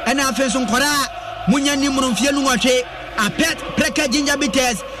women and afenson kwara munya ni mrumfie nu ngotwe. Apet Preke Ginger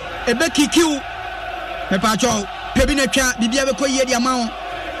Bitters ebe kikiu me pacho Pebinetcha, Bibia Beko Yedi amount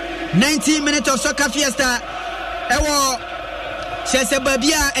 90 minutes of soccer fiesta. Ewo Chelsea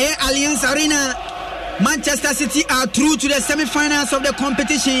Babia Allianz Arena. Manchester City are through to the semi-finals of the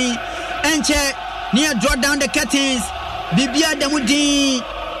competition. Enche near draw down the curtains. Bibia Damudi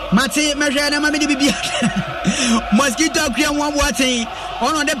Mate Majana Mamidi Bibia Mosquito Kriam one watching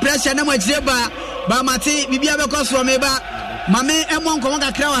on the pressure no much but Mate Bibia Beko Swameba Mame Emon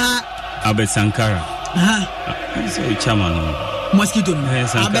Komaka Kraha Abed Sankara. So chairman Mosquito Abe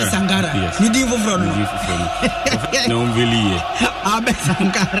Sankara. Yes. You do for no really. Abe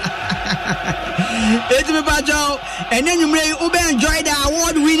Sankara. It's me Bajo. And then you may enjoy the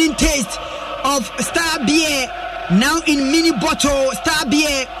award-winning taste of Star Beer. Now in mini bottle. Star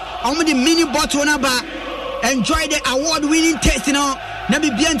Beer. Only the mini bottle number. Enjoy the award-winning taste, you know.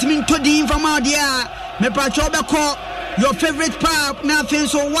 Nabi Biantimin to the informal dear. Me Bajo Beko. Your favorite pub. Now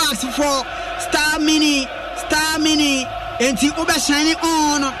so wax for Star Mini, and the Uber shining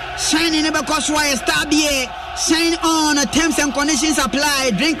on, shining never cost why Star Beer, shine on, terms and conditions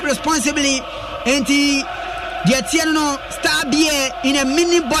apply, drink responsibly, and the Tiano Star Beer in a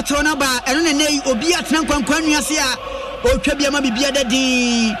mini bottle number, and on a nay, Obia Tranquasia, or Trebia Bia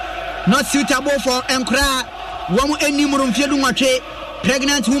Daddy, not suitable for Encra, one any murum fieldumache,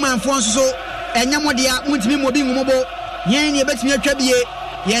 pregnant woman for so, and Yamodia, Muntimi Mobing Mobo, Yan, you bet me a Trebie,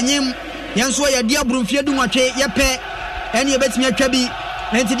 Yanim. Yanswa ya dia brumfie du nwatwe ye pe ene ye betimi atwabi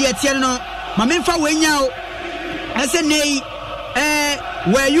enti de atie no ma memfa wenyao ase nei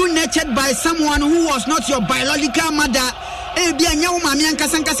were you nurtured by someone who was not your biological mother bia nya wo ma me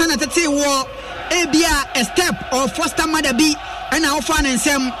ankasa na tete wo bia a step or foster mother bi ena ofa na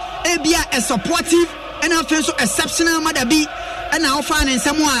nsem bia a supportive ena also exceptional mother bi ena ofa na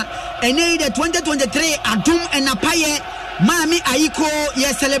nsem a ene the 2023 adum ena paye Mami Aiko,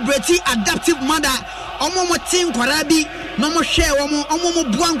 ye celebrity adaptive mother. Omo tin korabi, no mo share omo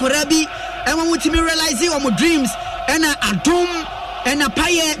buan korabi, and one with me realizing omo dreams, and a adum, and a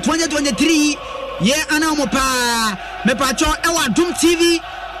paye 2023, ye anamopa, me pacho, ewa adum TV,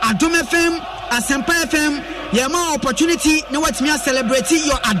 adum FM, Asempa FM, yeah, more opportunity. Now what me celebrate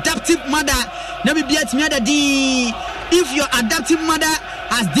your adoptive mother. Now be at me the if your adoptive mother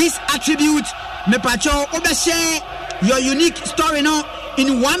has this attribute, me pacho obeshare your unique story now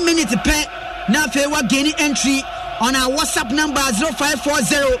in 1 minute per. Now if you are gaining entry on our WhatsApp number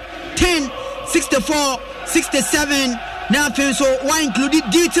 0540 10 64 67. Now so why included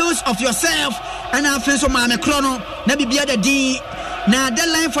details of yourself and now so mama chrono. Now be the D. Now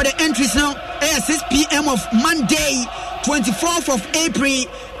deadline for the entries now is 6 p.m. of Monday 24th of April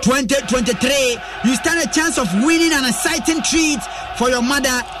 2023. You stand a chance of winning an exciting treat for your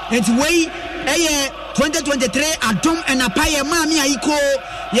mother. It's way 2023 Adom and Apaya Mami Aiko.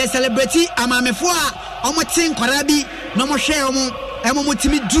 Yes, celebrity Amamefua Omotin Korabi no more share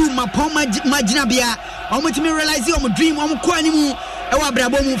Emotimi do Mapoma Majinabia. Omotimi realize your dream Omukwanimu Ewa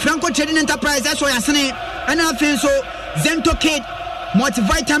Brabomu Franco Trading Enterprise. That's why I say and I feel so Zento Kid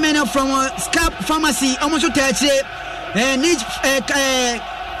multivitamin from Scalp Pharmacy almost attached Niche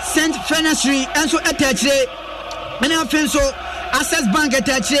Saint Fenestry and so attached and I feel so Access Bank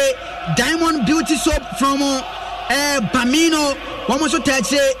attached Diamond Beauty Soap from Bamino almost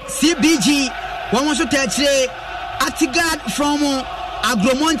attached CBG almost attached Actigard from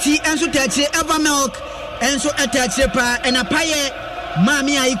Agromonti and so attached Evermilk and so attached and a paye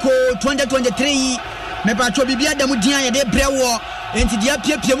Mami Aiko 2023 me patro bibia da mudia ye de brewo enti dia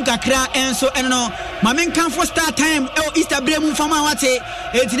piapiem kakra enso eno ma men kan for start time Easter bremu fama wate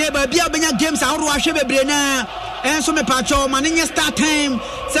enti ne ba bia benya games ahoro ahwe bebre na enso me patro ma ne start time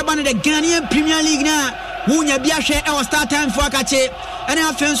se ba ne the Ghanaian Premier League na wunya bia hwe start time for akache ena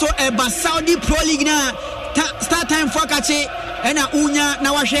afenso ba Saudi Pro League na start time for akache ena unya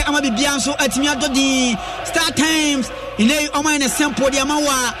na wahwe ama bibia nso atimi adodi start times ile o ma ne sample dia ma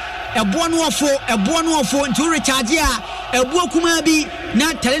wa ebo no ofo nti recharge ebo kuma bi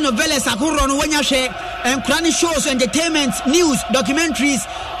na telenovelas akoro no wanya hwe enkura ne shows, entertainment, news, documentaries,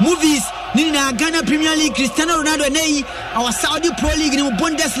 movies ni na Ghana Premier League, Cristiano Ronaldo nei our Saudi Pro League ni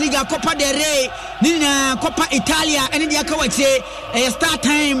Bundesliga, Copa del Rey ni na Copa Italia ene dia ka wache start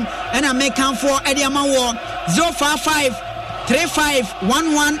time and I make am for Eddie Amawo 055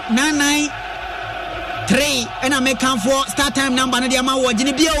 351199 3 and I make come for start time number na dia ma wo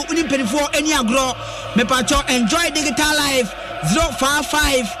gine bia uni penifo any agro me pacho enjoy digital life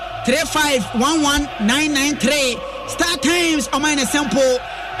 055 351199 start times o mine simple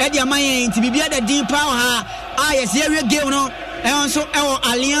e dia mayen ti bibia da din power ha yes here game no e also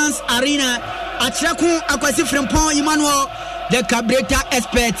Alliance Arena akyereko akwasi frempon Emmanuel the carburetor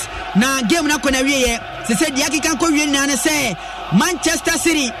expert na game na kona wiye se se dia kikan ko wiye na ne se Manchester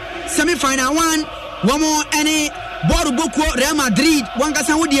City semi final 1 Wamo any Boru Boko Real Madrid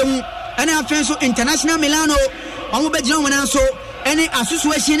Wangasa Wudiemu any offensive International Milano Omubejino Mananso any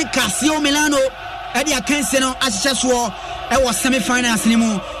association Casio Milano Eddie Kenseno Ashaswo Ewa semi-finals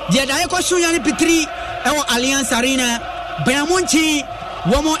nimu Dia Dayako Suyani Pitri Ewa Alliance Arena Bayamunchi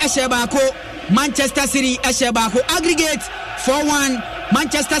Wamo Eshebako Manchester City Eshebako aggregate 4-1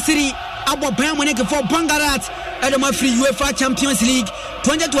 Manchester City Abo Bayamuneke for Bangarat Edema Free UEFA Champions League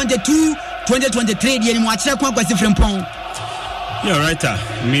 2022-2023 di enimu achira kwa kwasi frempon. Yeah, right.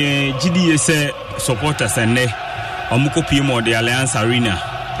 Me GDA say supporters ene omuko pimo the Alliance Arena.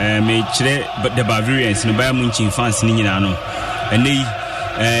 Me chire the Bavarians no Bayern Munich fans ni nyina no. Ene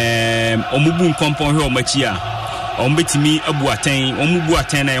omubu nkompon hwe omachi a ombetimi abu aten omubu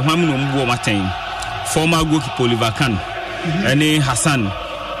aten na ehwam no omubu omaten. Former goalkeeper Oliver Kahn. Ene Hassan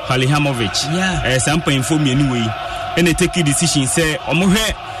Halihamovic. Sampa inform me anyway. Ene take decision say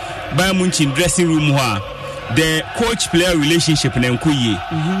omuhwe Bayern Munich dressing room the coach player relationship na nkoye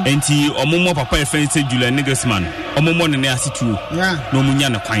enti omomo papa e friend say Julian Nagelsmann omomo ne asitu na omunya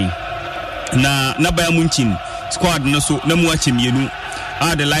na kwan na Bayern Munich squad no so na mu achemienu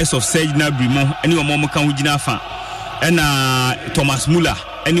the likes of Serge Gnabry mo eni omomo kan hugina fa na Thomas Müller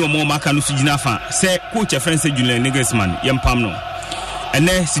eni omomo aka no sugina fa say coach e friend say Julian Nagelsmann yempam no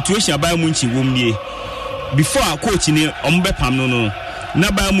ene situation Bayern Munich womnie before coach ni ombepam no na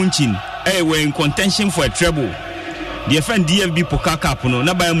Bayern Munich were in contention for a treble. The FN DFB Pokal Cup no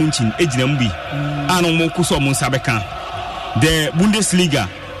na Bayern Munich ejina mbi ano mo kuso mo sabeka the Bundesliga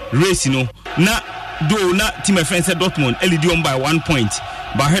race no na do na team FN said Dortmund lead on by 1 point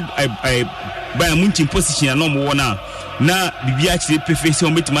but had Bayern Munich position no mo wona na bibia chire preface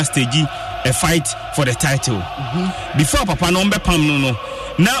on betima stage a fight for the title before papa no mbepam no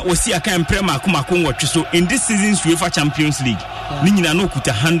na osi aka emprema akoma konwo twiso in this season's UEFA Champions League ni nyina no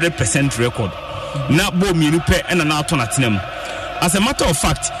kuta 100% record na bo mienu pe na na ato na tenam as a matter of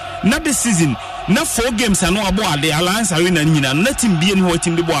fact na this season na 4 games ano abo ade Alliance Arena nyina na team bi enu ho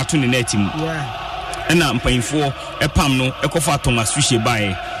team de bo ato ne na team ɛna mpanyinfoɔ ɛpam no ɛkɔfa Thomas Tuchel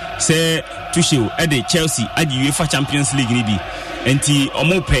bae sɛ Tuchel ɛde Chelsea agye UEFA Champions League ni bi enti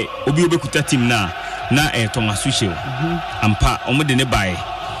ɔmo pɛ obi obekuta team na Thomas Tuchel ampa ɔmo de ne bae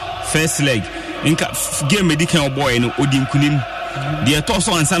first leg nka game medical boy no odi nkunim the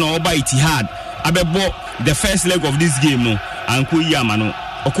toso ansa na oba Etihad abebo the first leg of this game no anko yi ama no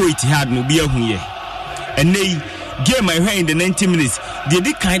oko Etihad no bi ahu ye enei game I heard in the 90 minutes they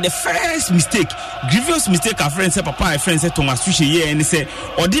did kind the first mistake grievous mistake a friend say papa a friend say Thomas Tuchel here and say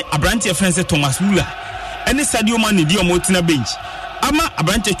odi abrante a friend say Thomas Müller and Sadio Mane di omotina bench ama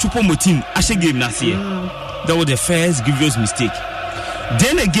abrante chupo motin ahye game na se that was the first grievous mistake.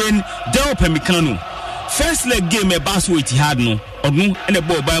 Then again Del Pemicano first leg game e bass with Etihad no odno and the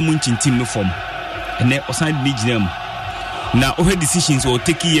ball Bayern Munich team no form and then osan di ginem na o decisions or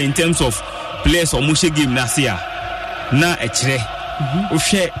take here in terms of players or mushe game na se na echre o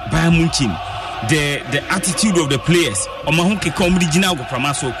hwe Bayern Munich the attitude of the players o ma ho ke come original go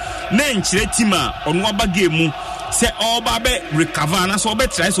pramaso na enchire team a ono aba game mu say all babe recover na so be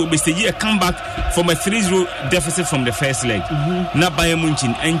try so be stage a comeback from a 3-0 deficit from the first leg na Bayern Munich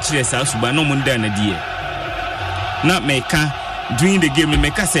enchire sa suba no munda na die na meka during the game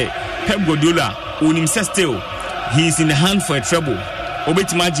meka say Pep Guardiola onim say still he is in the hand for a treble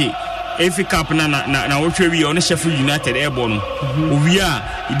obetimaje FA Cup na wotwe wi on Sheffield United airborne we are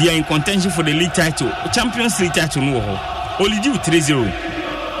they are in contention for the league title Champions League title no ho only do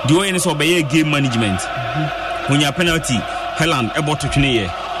 3-0 the way so be game management when your penalty Haaland about to twene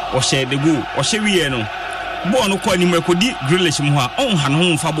or share the goal or share we no ball no kwa ni mekodi Grealish mu ha on han ho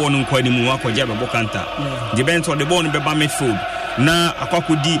mfa ball no kwa ni mu akwaja be bokanta the bent or the ball no be ba midfield na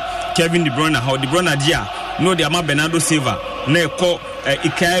akwakodi Kevin De Bruyne how De Bruyne dia no the ama Bernardo Silva na eko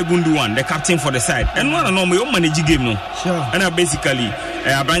Ikea Gundogan the captain for the side and one no me manage game no sure and basically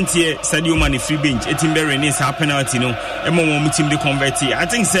Abrantie Sadio Mane free bench etimbe René sa penalty no e mo team de convert I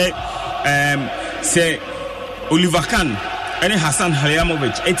think say Oliver Kahn and Hassan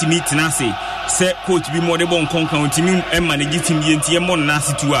Halilhamovic etimi tenase say coach bi mo de bon konkan otimi manage team bi enti e mo na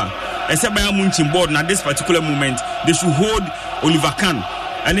situa e say Bayern Munich board na this particular moment they should hold Oliver Kahn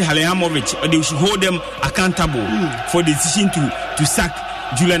and Halilhamovic they should hold them accountable for the decision to sack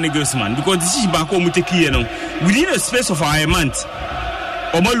Julian Nagelsmann because this is back home take here now within a space of a month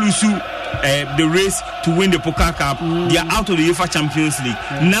Omalusu the race to win the Pokal Cup they are out of the UEFA Champions League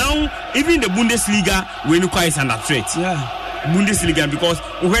now even the Bundesliga when is under threat Bundesliga because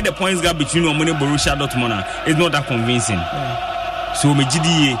where the points gap between Omone Borussia Dortmund is not that convincing so me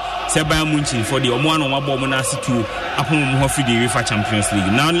GDA say Bayern Munich for the Omoan Omabo Monasi to upon mo for the UEFA Champions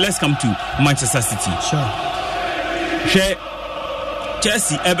League. Now let's come to Manchester City. Sure.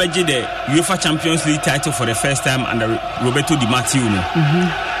 Chelsea ebeje the UEFA Champions League title for the first time under Roberto Di Matteo no.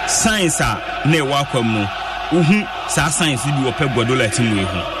 Science na welcome no. Sa science bi wo Pep Guardiola team we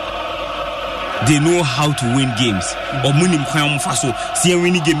ho. They know how to win games. Omunim kwan mfaso. Si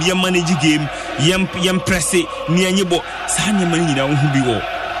win game, ye manage game, ye press it, ni anyebo. Sa nya man nyina wo hu bi wo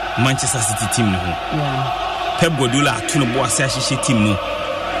Manchester City team no ho. Pep Guardiola atuno bo asase team no.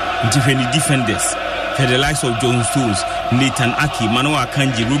 Different defenders. For the likes of John Stones, Nathan Aki, Manuel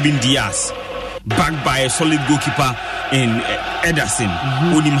Akanji, Ruben Diaz, backed by a solid goalkeeper in Ederson,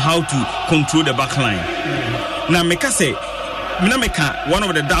 who knew how to control the back line. Now, Mekase, one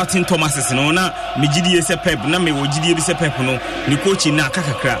of the doubting Thomases, no, na me GDA se Pep, na me wo GDA se Pep no, ni coach na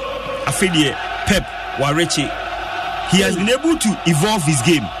kakakra. Afedi Pep Wareche, he has been able to evolve his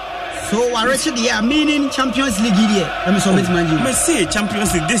game. So Wareche they are meaning Champions League here. Let me so bit man you. Me say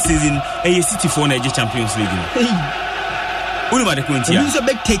Champions League this season a City for Nigeria Champions League. Only about the quinty. You so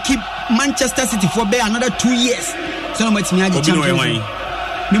big take keep Manchester City for another 2 years. So no much me Champions League.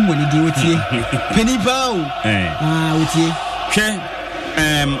 Me money dey with you. Penny pow. With you.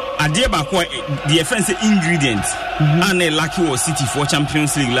 Adie ba ko the offense ingredient and lucky was City for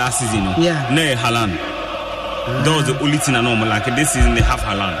Champions League last season. Na Haaland. That was the only thing I know. Like this season they have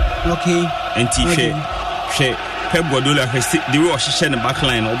Haaland. Okay. And she Pep Guardiola they were she the back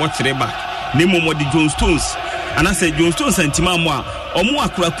line or what three back. Name more the John Stones. And I said John Stones and Timamwa or more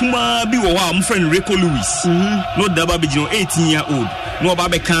Kuma be my friend Rico Lewis. No double be 18-year-old. No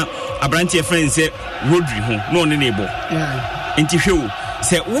Babeka a branch of friends say Rodri no neighbor. And Tisho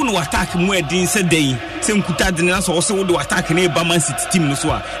say one attack more din said day. Same Kutadina also do attack in a Baman City team no so.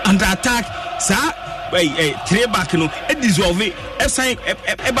 And attack sir. Three back no e dissolve e sign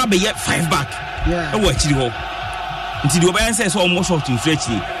e ba be 5 back e wa chiri ho nti di obayan say so almost shot in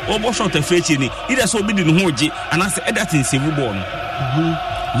frechi almost shot in frechi ni either so be di no hoje and as that in save ball no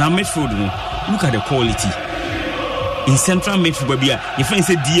now midfield no look at the quality in central midfield bia you find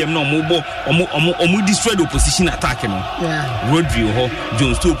say DM no omo destroy the opposition attack no. Rodri ho,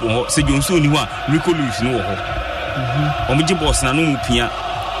 John Stope ho, say John Stope ni ho, Rico Lewis no ho. Omo je boss na no mu pia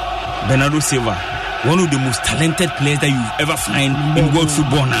Bernardo Silva, one of the most talented players that you've ever find in world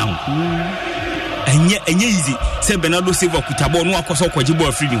football now. Enye easy say Bernardo Silva kutabo no akoso kwaji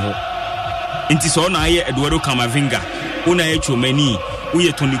ball free ni ho. Inti so na aye Eduardo Camavinga, una ye Chomeni,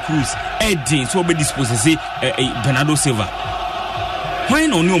 uye Toni Kroos, Edin so be dispose say Bernardo Silva. Why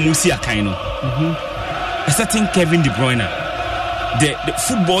no no musi akan no? A certain Kevin De Bruyne, the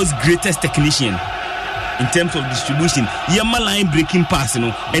football's greatest technician in terms of distribution, yama line breaking pass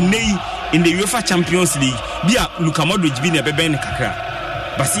no, and they in the UEFA Champions League, bia Luka Modric bi na bebe ne kakra.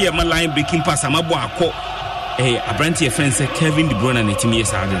 Basi yama line breaking pass amabo akọ abranti friend say Kevin De Bruyne na team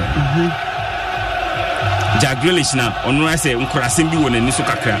yes ade. Jack Grealish na onu say nkorasem bi won ani so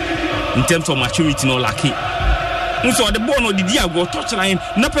kakra in terms of maturity no lucky. So the ball no did go touchline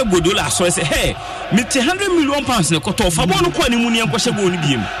na pe Godola so say hey me £100 million na koto fa ball no kwa ni mu ni enko hye ball ni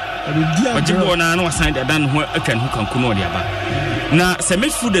biem. Oje ball na na wasan da dan ho akan hu kan kuno de aba. Na se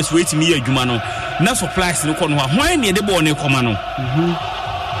midfielders wait me adwuma no na supplies no kono hwan ne de ball ne koma no.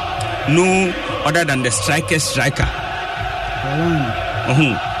 No other than the striker.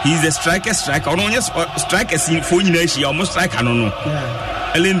 He's the striker. Ono yes striker si fo nyina hia almost striker no.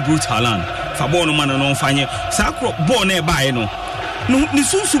 Ellen Brut Haaland. Fa ball no man no fanye. Sa ball na e bae no. No ni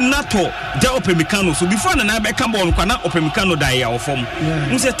susum na to ja opemikano so before na be kan ball no kwa na opemikano die ya ofom.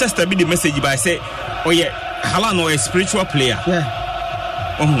 Mu say test be the message by say oye Haaland no a spiritual player.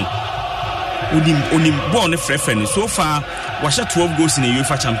 Onim ball no frefren so far washa 12 goals in the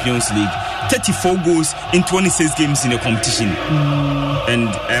UEFA Champions League, 34 goals in 26 games in the competition. And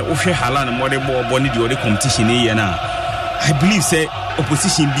Oshe Haaland more ball the other competition here now. I believe say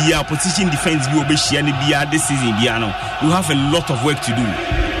opposition defense be obeshia ni bia this season bia no. You have a lot of work to do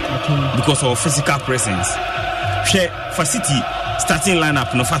because of physical presence. For City starting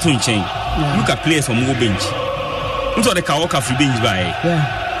lineup no fato chain. Look at players from go bench. Into the Kawaka free bench by.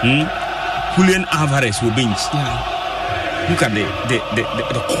 Julian Alvarez will bench. Look at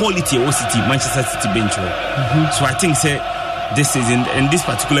the quality of City Manchester City bench. So I think say this season in this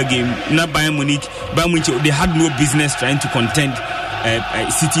particular game, not Bayern Munich, they had no business trying to contend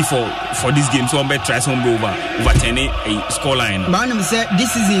City for this game. So I'm better try some over 10 a scoreline. But I'm say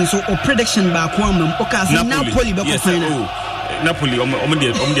this season so a prediction by Kwame. Okay, so Napoli be final. Napoli on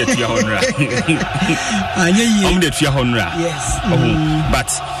the 300. On the 300. Yes.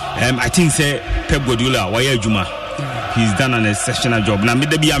 But I think say Pep Guardiola why Juma. He's done an exceptional job. Now,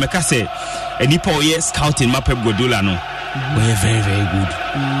 maybe I'm a say, any power scouting my Pep Guardiola no, we're very, very good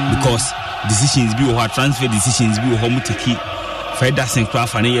because decisions be or transfer decisions be or home to keep. Feda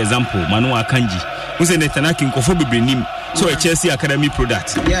Saint-Craft an example, Manu Akanji, who's a Netanaki Kofobi Benim, so a Chelsea Academy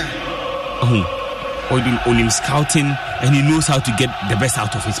product. On him scouting, and he knows how to get the best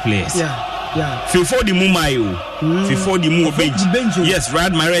out of his players. Before the Mumayo, before the move bench. Yes,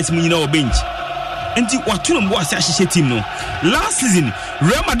 Rad Mahrez Munina bench. Enti watu mbo asahye team no last season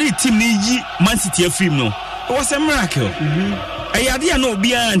Real Madrid team ni yi Man City afrim no it was a miracle. Ayade na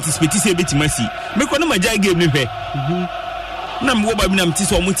obi anticipate say betimasi meko na majai game ni hwe na mwo ba bi na mti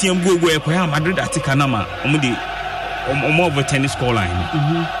so omutiam gogo e kwa Madrid atika na ma omde omo over tennis score line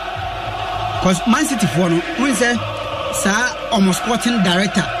cause Man City for no we say sa almost sporting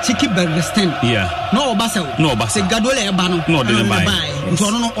director Chiki Bergstein no Obasa say Guardiola e ba no de buy so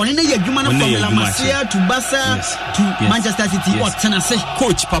no oni na yadwuma na from La Masia to Barca to Manchester City or Tennessee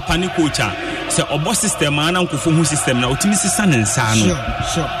coach papa ni coach say obo system ana nkofo hu system na otimi sisa ne nsa no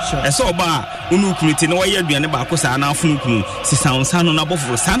sure eso oba unu kuniti na waye aduane ba akosa na afunu kunu sisa nsa no na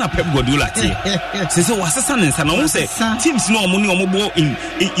boforo sa na Pep Guardiola tie say wasesa ne nsa na wo say teams no omo ni omo bo in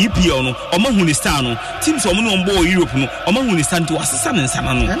EPL no omo hu ni star no teams omo ni omo bo Europe no omo hu ni star to wasesa ne nsa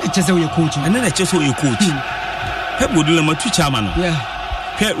na no na chese we coach Pep Guardiola matu chama no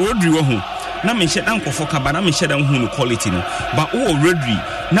Rodri wo hu na me hye dan kofo kaba na me hye dan hu no quality no but o Rodri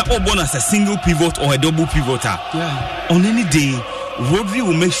na o born as a single pivot or a double pivoter on any day Rodri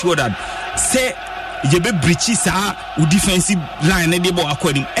will make sure that say you be breachy sa u defensive line dey ball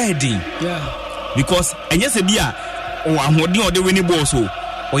according because enye se bia o ahode o dey win ball so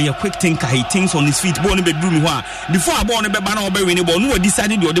or your quick thinker he thinks on his feet ball no be do me ho before a ball no be ba na o be win ball no decide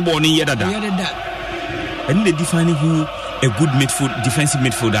the ball no ye dada and they defining who a good defensive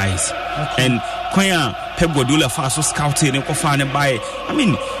midfielder is. And Koya Pep Guardiola so scouting and Kofa and buy. I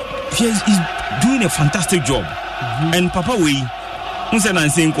mean, he's doing a fantastic job. And Papa we unsa na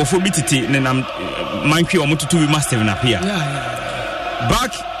saying Kofa bititi na man kwi omo tutu master na here.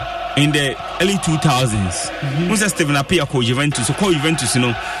 Back in the early 2000s. Musa Steven Appiah called Juventus, so call Juventus, you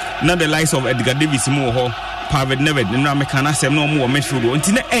know, not the likes of Edgar Davis, more Pavel Nedved, and Ramekana, no more midfield.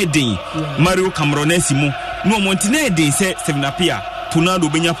 Until Eddie, Mario Cameronesimo, no Montine, they said Steven Appiah, Tunado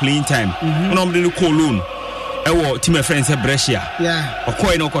Benya playing time. No, I'm going to call loan. Our team friends at Brescia,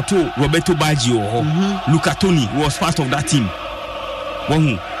 Okoye Okoto, Roberto Baggio, Luca Toni was part of that team.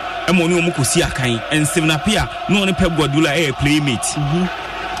 One Emonu Mukusia Kai and Steven Appiah, no one Pep Guardiola a playmate.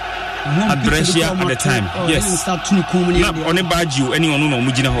 At Brescia at the time, yes. Not on a Baggio, anyone know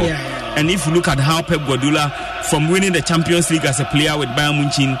Mujina Hall. And if you look at how Pep Guardiola, from winning the Champions League as a player with Bayern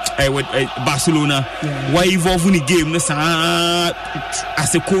Munich, with Barcelona, why evolve in the game as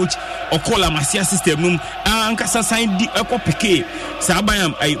a coach or call a Masia system? And Kasa signed the Eco Piquet,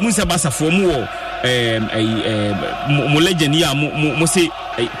 Sabayam, I Musa Basa for more. Legend, Mose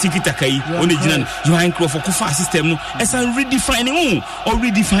Tiki Takai, only Jinan, Johan Crawford, Kufa system, as a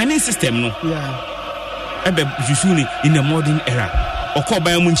redefining system. Ebe Jusuni in the modern era. Oko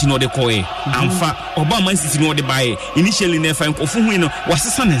Bayern Munich no de koe amfa Obama City no de bae initially never ofu hu no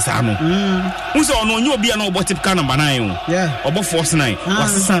wasesa ne sa no unso ono nyo bia no obotip ka number 9 obo force 9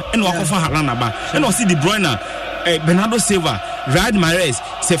 wasesa eno akofa Haaland ba eno si De Bruyne Bernardo Silva Riyad Mahrez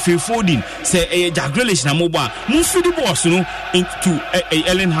se Phil Foden se Jack Grealish na moba mu feed the boss no into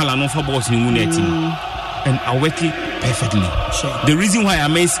Erling Haaland no for boss ni mu na team and are working perfectly. The reason why I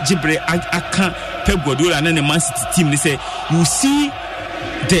made Jibre I can't Pep Guardiola and the Man City team, they say you see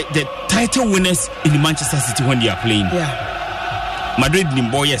the title winners in the Manchester City when they are playing. Madrid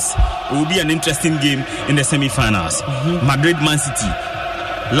Nimbo, yes, it will be an interesting game in the semi-finals. Madrid Man City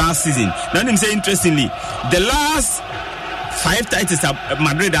last season. Now them say interestingly, the last 5 titles of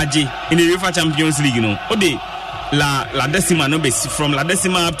Madrid AJ in the UEFA Champions League, you know, La Decima, no, from La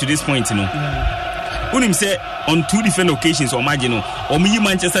Decima up to this point, you know. Unim say on 2 different occasions, or Magino, or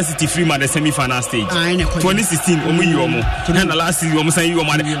Manchester City free at the semi-final stage. 2016, Omo, and the last season, almost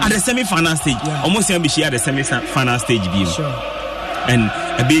at the semi-final stage, almost at the semi-final stage. And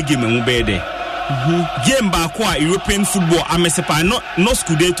a big game, and we'll there. Game Bakwa European football, Amesepa, not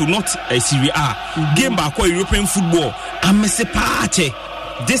Scudetto, not a Serie A. Game Bakwa European football, Amesepa.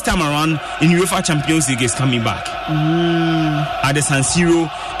 This time around in UEFA Champions League is coming back at the San Siro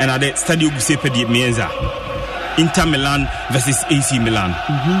and at the Stadio Giuseppe Meazza. Inter Milan versus AC Milan.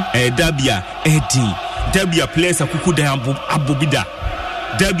 Derbia players Akukuda Abobida.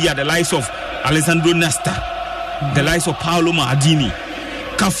 Derbia the likes of Alessandro Nesta, the likes of Paolo Maldini,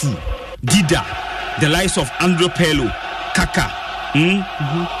 Cafu, Dida, the likes of Andrea Pirlo, Kaka,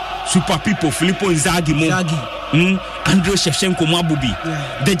 Super People, Filippo Inzaghi, Andrei Shevchenko Mabubi,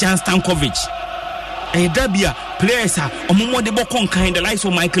 Dejan Stankovic. Derbia players are Omo de Bokon kind, the likes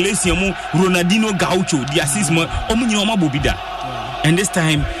of Michael Essien, Ronaldinho Gaucho, the assist Omunyo Mabubida. And this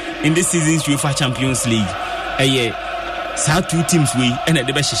time in this season's UEFA Champions League, South 2 teams we and at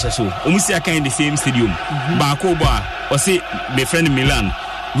the best so almost in the same stadium. Bakoba or say my friend Milan,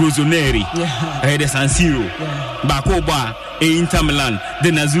 Rossoneri, the San Siro, Bakoba, Inter Milan,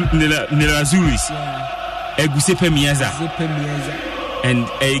 the Nerazzurris. Giuseppe Meazza and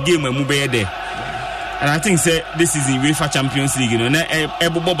a game of Mubede. And I think say this is the UEFA Champions League, you know. Na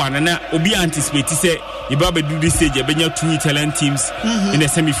Boba na obi anticipate say you better do this stage. You 2 Italian teams in the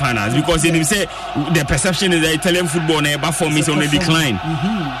semi-finals because they say the perception is that Italian football na form is on the decline.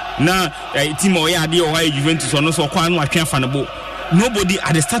 Now team or Juventus or no so nobody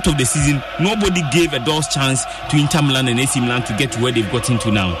at the start of the season, nobody gave a door's chance to Inter Milan and AC Milan to get to where they've gotten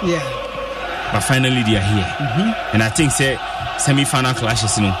to now. But finally they are here, and I think say semi-final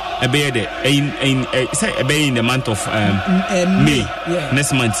clashes, you know, in the month of May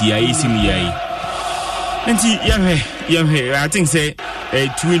next month. And I think say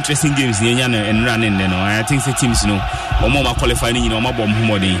 2 interesting games and running. You know, I think say teams, you know, or more qualifying, you know, more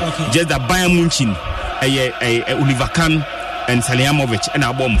just that Bayern Munich, Oliver Kahn and Salihamidzic and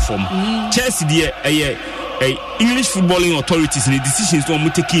our bomb form. Chelsea, English footballing authorities in the decisions to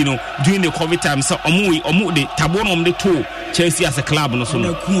take, you know, during the COVID time. So, the tabon the two Chelsea as a club, and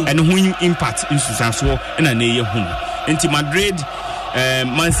when you impact in Susanso and a near home. Into Madrid,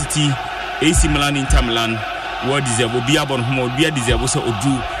 Man City, AC Milan, Inter Milan, what deserve will be about whom would be a deserve also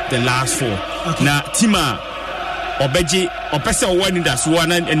do the last 4. Now, Tima. Obeji opese owani das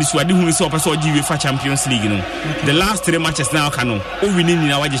one and Swadi who is opese UEFA Champions League, you know. The last 3 matches now can winning in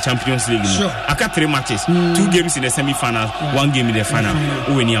our Champions League. I got 3 matches, 2 games in the semi-final, 1 game in the final.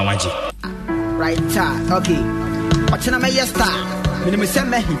 Winning our right, okay. What's my star? When you send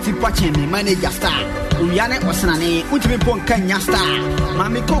me, he's watching me, manager star. Uyane Osanane, Utmipon Kenya star.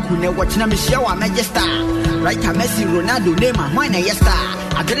 Mami Koku ne watching a Michelle Majestar. Right, Messi Ronaldo, Nema, Mine, yes star.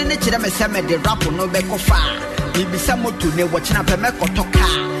 I didn't let them send the rap no beko far. Maybe some more to ne watching up a meko toka.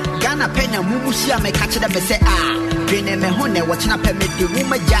 Ghana Pena Mumusia may catch them say ah. Bene me hone watching up a me the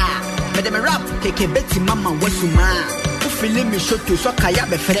woman ja. But them rap take a Betty Mama Wasuma. Who feeling me show to so kaya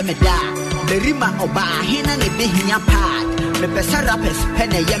be freme da. The Rima Oba Hina ne Behinia pad. There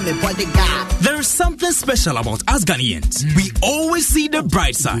is something special about us Ghanaians. We always see the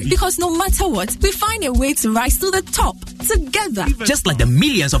bright side. Because no matter what, we find a way to rise to the top together. Just like the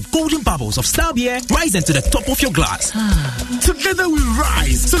millions of golden bubbles of Star beer rising to the top of your glass. Together we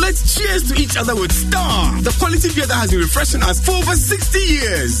rise. So let's cheers to each other with Star, the quality beer that has been refreshing us for over 60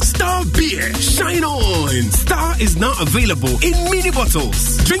 years. Star beer, shine on. Star is now available in mini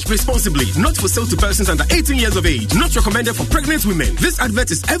bottles. Drink responsibly. Not for sale to persons under 18 years of age. Not recommended for pregnant women. This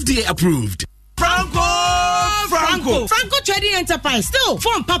advert is FDA approved. Franco Trading Enterprise still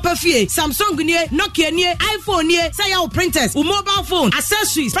phone Papa Fie, Samsung near, Nokia near, iPhone near, say our printers, mobile phone,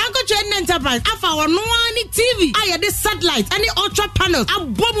 accessories. Franco Trading Enterprise, our no TV, I had this satellite, any ultra panels, a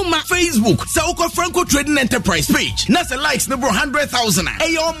bomb Facebook, Sauko Franco Trading Enterprise page. Nasa likes number 100,000.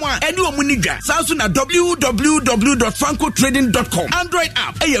 Ayoma, Edu Muniga, Samsung at www.francotrading.com. Android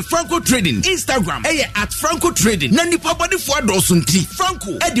app, Franco Trading, Instagram, at Franco Trading. Nani Papa the Dosunti,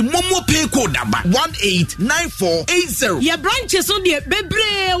 Franco, Eddie Momo Pay Code number 189480. Your branches on the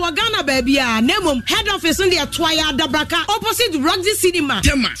Bebre Wagana baby, Nemum, head office on the Twaya Dabraka, opposite Roxy Cinema.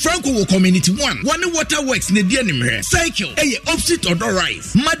 Tema, Franco Community 1, One Waterworks, Nedianimere, Cycle, opposite Odor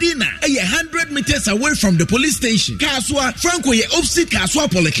Rise, Madina, 100 meters away from the police station. Kaswa, Franco, opposite Kaswa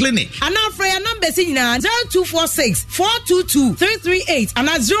Polyclinic. And now for your number, 0246 422 338 and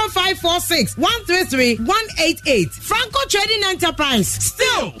at 0546 133 188. Franco Trading Enterprise.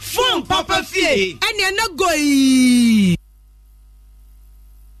 Still, phone Papa Fie. And you're not going.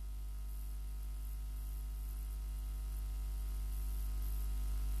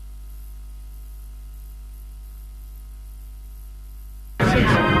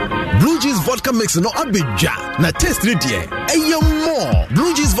 Blue Jeans vodka mix no abidja na taste ni die more.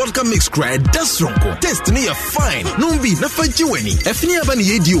 Blue Jeans vodka mix cry dasronko taste ni fine no be na fajiweni efini aba ni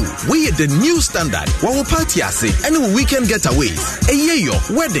yedio we the new standard wa wo party ase any weekend getaways yo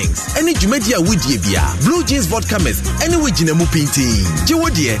weddings any jumedia wudie bia Blue Jeans vodka mix any we ginemu pinti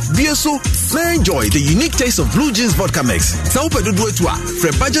jiwodie bieso na enjoy the unique taste of Blue Jeans vodka mix sa upedodo etua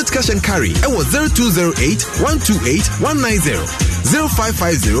for budget cash and carry e was 0208 128 190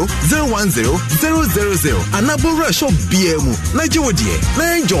 0550 010-000 Anabura shop BMU Nigeria.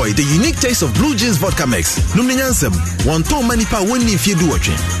 Now enjoy the unique taste of Blue Jeans vodka mix. Numinyansem, one ton manipa winning if you do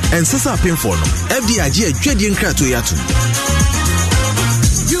watching. And Sasa pin for no. FDIG Jedian Krato Yatu.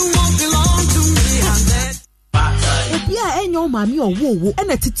 You won't belong to me, Ebia enyo mami owo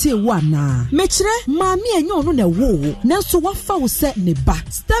ena tete wana. Mechire mami enyo no na wo. Nanso wafa wo se ne ba.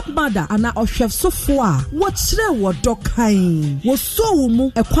 Stepmother ana ohwefsofo a wo kire wo dokan. Wo so wo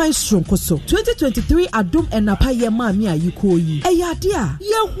mu ekwan sronko so. 2023 Adom enapa ye mami ayiko yi. Eyade a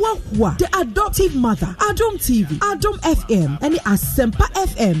ye hwahwa the adoptive mother. Adom TV, Adom FM, ene Asempa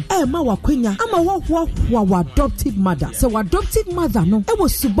FM. Ma wakwenya ama wo hwahwa wa adoptive mother. Se wa adoptive mother no e wo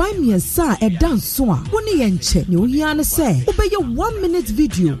suban miensa e danso a. Woni ye nche ne ohiane se obeye 1 minute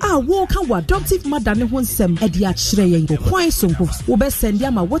video wo kan wa adoptive mother ne ho nsem e dia kire yen kwan sonko wo be send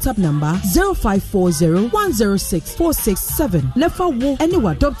ama WhatsApp number 0540106467 nefa wo any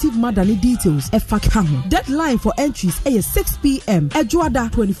wa adoptive mother ne details e fa ka ho. Deadline for entries is 6 p.m. Ejuada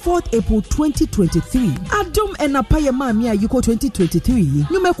 24th April 2023. Adom enapa ma mi ayiko 2023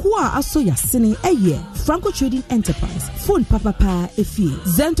 numekuo a aso ya sene Franco Trading Enterprise. Phone papa efi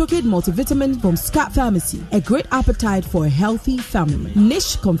Zentokid multivitamin from Scott Pharmacy. A great appetite for a healthy family.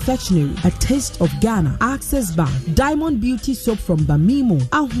 Niche Confectionery, a taste of Ghana. Access Bank, Diamond Beauty Soap from Bamimo.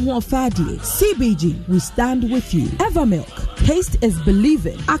 Ahua Fadie, CBG, we stand with you. Evermilk, taste is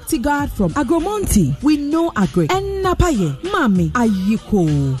believing. Actigard from Agromonti, we know Agri. And Napaye, Mami,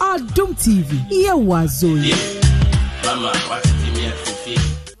 Ayiko, Adom TV, Yewazoi. Mama,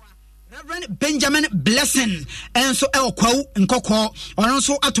 Benjamin Blessing and so Elko and Coco or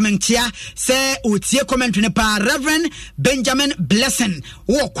also Atomentia say Utie comment in a pa Reverend Benjamin Blessing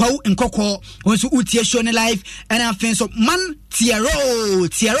or Quo and Coco also Utie show in life and I think so man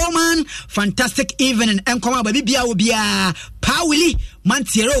Tiaro man fantastic evening and come baby will be Pa Willie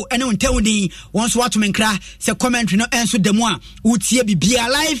Mantiero ene untewudi once what menkra se commentary no enso demo a utie bibia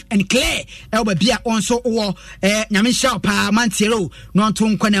live and clear elba bia onso wo nyame sha pa Mantiero no nto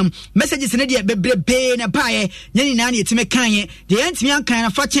nkwanam messages ne de bebrebe na bae nyani na etime kanye de entimi ankan na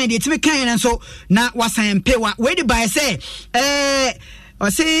fa chen de etime kanye na so na wasan pewa we de bae say I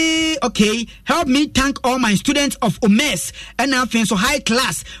say, okay, help me thank all my students of OMES and I feel so high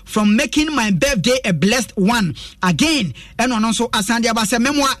class from making my birthday a blessed one. Again, and also asandi abase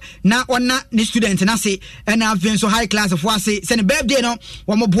memoir na wana ni student na say and I feel so high class of what say send birthday no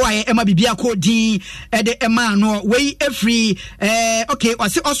one more boy Emma bibia ko din de Emma no way free okay, I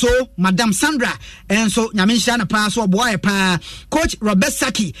say also Madam Sandra and so nyamisha na pa so boy pa Coach Robert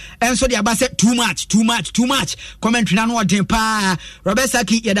Saki and so the abase too much commentary na no den pa Robert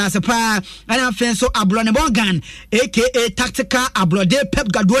Saki yada sepa ana fen so Ablone Morgan aka Tactical Ablode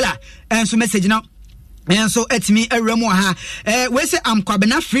Pep Guardiola and so message now and so it's me a remo ha we say I'm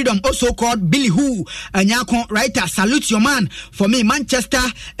Kwabena Freedom also called Billy Who Nyako writer salute your man for me Manchester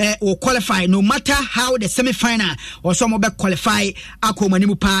will qualify no matter how the semi-final or some be qualify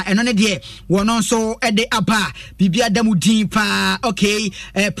akomanimu pa and on there one also at the apa bibia damu din pa okay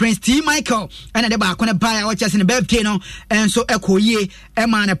Prince T Michael and the back on the buy or just in the birthday no and so ekoye e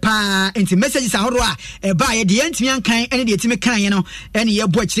man pa into messages ahoroa e buy the ntimi kan and the timi kan no and ye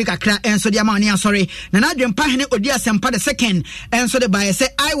boy chika kra and so the man sorry na adwen pa hene odia sempa the second and so the buyer say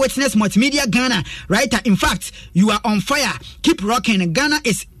Eyewitness Multimedia Ghana writer in fact you are on fire keep rocking Ghana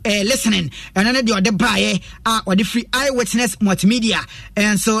is listening and then the other buyer or the free Eyewitness Multimedia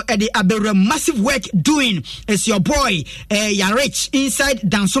and so the abere massive work doing is your boy Yarich inside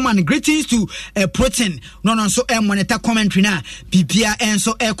Dansoman greetings to Protein no so monitor commentary na bibia and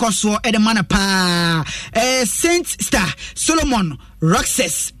so ekoso the man pa Saint Star Solomon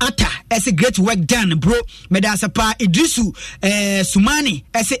Roxas Atta as a great work done bro medasapa Idrisu Sumani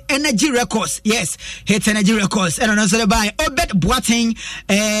as a Energy Records yes hit Energy Records and also the buy Obed Boateng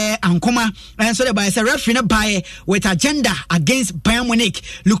Ankoma and so the buy a referee na buy with agenda against Bayern Munich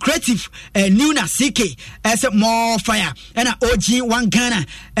lucrative Nuna CK as a more fire and a OG one Ghana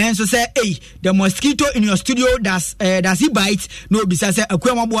and so say hey the mosquito in your studio does he bite no bisa say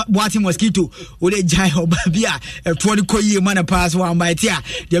akwema boating mosquito o de jai obabia 20 koyi man pass one by tia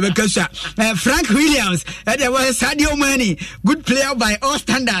the bekasha Frank Williams and there was Sadio Mane good player by all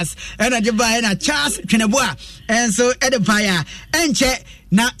standards and the buy na Charles Keneboa and so at the fire and check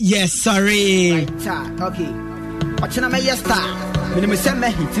na yes sorry right, okay wachana me yes star minimum sema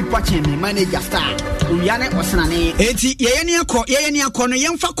hiti watching me manager star uyane osanane enti yeyani akọ no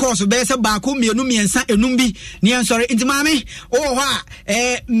yemfa course be se ba ko mienu miensa enum bi ne sorry enti mame oh ha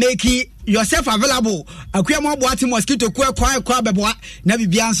make yourself available akua mo boati mosquito kwa beboa na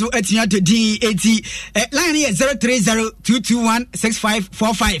bibia nso atia to din enti line here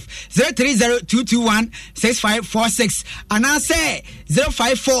 0302216545 0302216546 and I say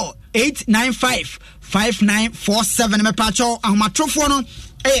 0548955947 me pacho ahmatrofo no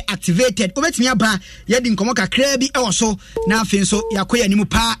activated obetimi aba yedi nkomo kakra bi so na afin so yakoya nimu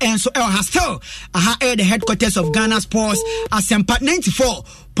pa enso hostel aha the headquarters of Ghana Sports Asempa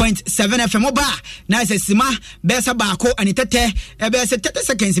 94.7 FM oba na sesima besa baako anitete ebe se 30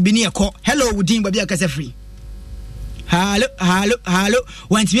 seconds bi ne ekọ hello udin babi akase free Hello.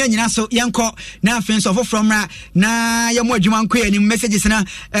 Want me nyina so yanko na afin so from na yamo adwuma nko ani messages na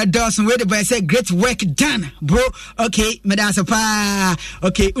Dawson we the boy say great work done bro okay medasa pa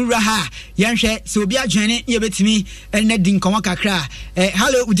okay uraha yanhwe so obi adwene ye betimi na din komo kakra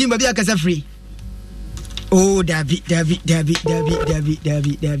hello udin babi akasa free oh David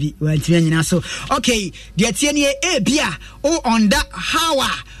want me nyina so okay the tie ne e bia o on that how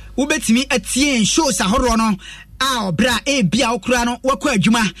we betimi atie shows ahoro no bra bia okura no wakọ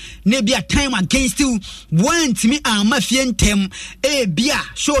adwuma na bia time against you want me amafie ntem bia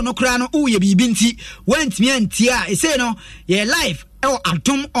show no kura no uye bibi nti want me antia e say no ye live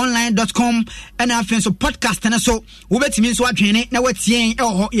atomonline.com and afin so podcast na so wobetimi so adwene na watien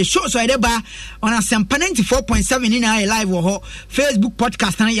ho ye show so edeba on Asempa 94.7 in our live ho Facebook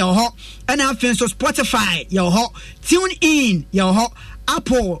podcast na ye ho and afin so Spotify ye ho tune in ye ho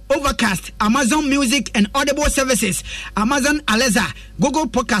Apple, Overcast, Amazon Music and Audible Services, Amazon Alexa, Google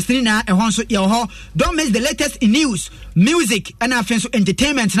Podcast na ehonso yeho. Don't miss the latest in news, music and afenso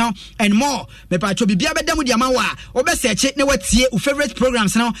entertainment now and more. Me pa cho bibia be damu diama wa obe search na watie your favorite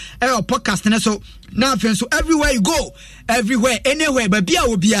programs now podcast na so na afenso everywhere you go, everywhere anywhere babia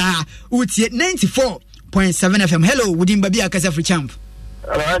obia utie 94.7 FM. Hello, wudin babia kasa free champ.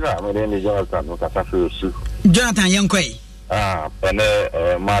 Hello, my name is Jonathan. Jonathan Yankoi.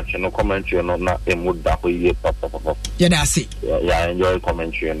 match no commentary no na emu da ho ye papa. Yeah, that's it. Yeah, enjoy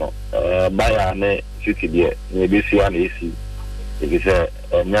commentary no. Bayern ne City there, ne be see an AC. If you say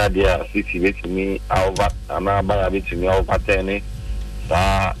nya there City with me over ana Bayern with me over 10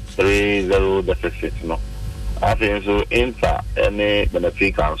 3-0 deficit no. I think so Inter any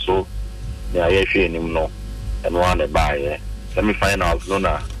Benfica so they are here no. And one the buy semi-finals no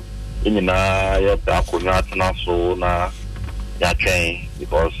na inina ya ta kunya tana so na ya train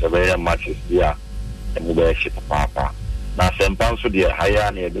because very matches there and we be shit papa na sempan so there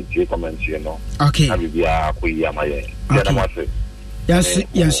higher na be tie comment you know okay na bibia akuya maye ya da mase yes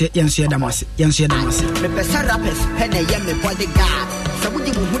damase me pesa rappers pene ye me bodyguard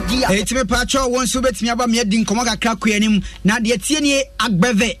sabudi mu hudia etime pacho won so betimi aba me di nkomo kakra ko anim na de tie ne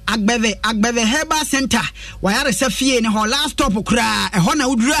agbeve heba center wayare safie ne ho last stop kura e ho na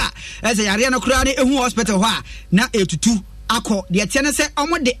udura ese yare no kura ne ehu hospital ho a na etutu akọ de tiene se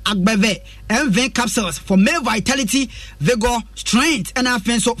omode agbeve MV capsules for male vitality, vigor, strength and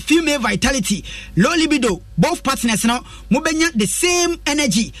also female vitality, low libido. Both partners now mubenya the same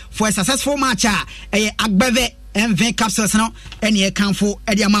energy for a successful match. Agbeve MV capsules now and ye can for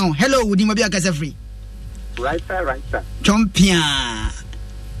Eddie amount. Hello, would you be a free? Right sir. Champion.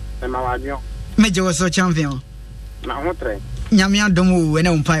 Major was so champion. Nyamia domu when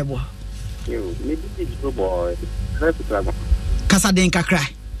I'm fiber. You maybe boy. Kasaden kakra.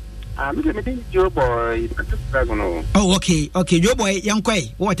 I'm meeting Joe boy. Oh, okay. Joe boy, young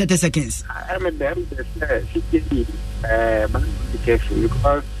quay. What 30 seconds? I'm a damn but be careful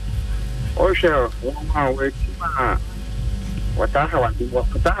because oh sure one way what I have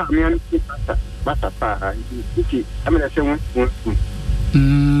me on I'm gonna say one.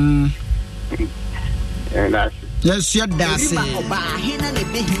 And that's yes, you're dancing.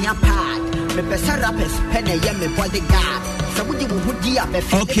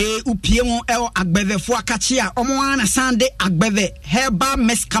 Okay, upiemo el agbeve fo akachia omo ana sande agbeve herbal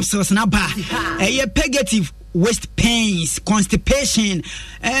mist capsules na ba pegative waist pains, constipation,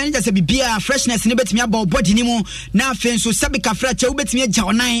 and just a bibia freshness in betimi about body ni mu na afen so sabika fracha ubetimi agya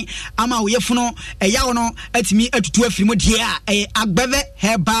onan ama oyefuno eya no atimi atutu afiri mu dia agbeve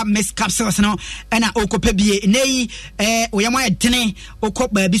herbal mist capsules no na okopa bie nei oyama edene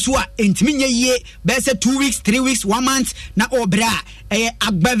okopa bi so a entimi nya yie be say 2 weeks 3 weeks 1 month na obra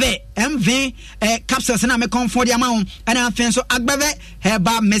agbeve MV capsules na me comfort dia ma na afen so agbeve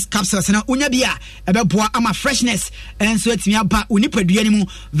herbal mist capsules na unya bia ebeboa ama freshness and so etimi aba unipadua ni mu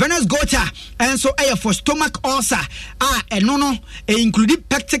venous gota and so air for stomach ulcer no including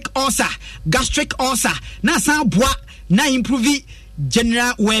peptic ulcer, gastric ulcer na san boa na improve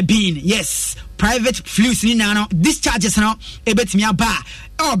general well-being. Yes, private fluids ni na no discharges no ebetimi aba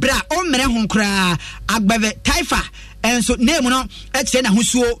bra o mere ho kra agbeve taifa and so name no na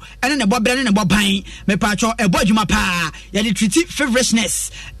husuo ene ne bobra ne boban me pacho adwuma pa ya de treat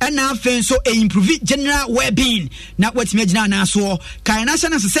feverishness and na fen so improve general well-being na watimi agina na so kai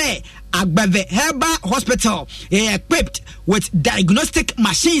national say Agbeve Herbal Hospital equipped with diagnostic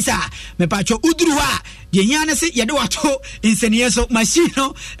machines me pacho udruwa de hiane se yede wato inseniye so machine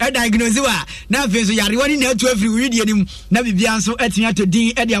no diagnose wa na fen so yare woni na to every week nim na bibia so atia to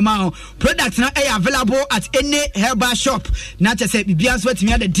din e de ma product na available at any herbal shop na chese bibia so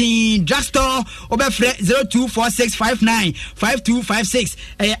atia de din drugstore obefre 0246595256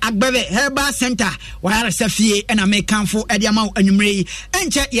 Agbeve Herbal Center wire safie na me kanfo e de ma anwumre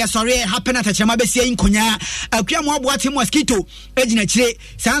enche ye sorry happen at chama besia inkonya akua mo aboate mosquito ejina chire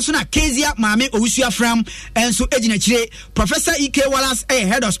sanso na kezia maame owusua from enso ejina chire Professor EK Wallace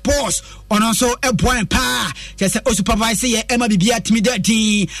head of sports on also point pa just supervise ye Emma bibia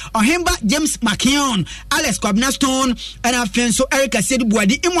timidity ohemba James McKeon Alex Kwabnaston and afenso Eric Asedi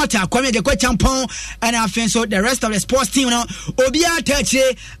Buadi immortal kwame de kwa champon and afenso the rest of the sports team no obia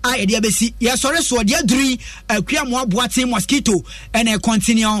tache ai dia besi ye sore so dia duri akua mo aboate mosquito and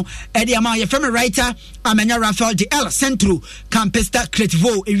continue the amount your family writer Amenya Rafael de El Centro Campesta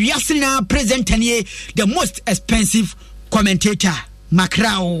Creativo Riasina present the most expensive commentator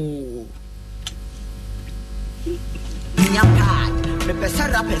Macrao me pesa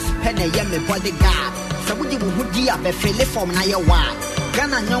rappers pene ye me bodyguard sabudi wo hudia be fele form na ye wa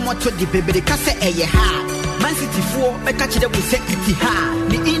Ghana nyomo to di bebere kase eye ha Man City fo me ka chide we say iti ha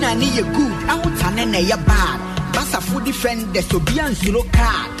ni ina ni ye good awutane na ye bad basa food different the so bian zero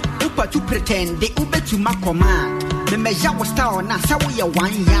card upa to pretend they ube to my command me measure was star na sa we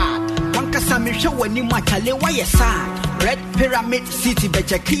 1 yard one kasa me show ni matale why ye side Red Pyramid City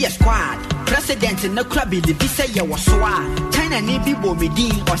Bechekia squad President in the club the say ye was China ni bi bo me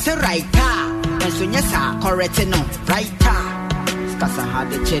din or say right and so yes, correct no, right? Cause I had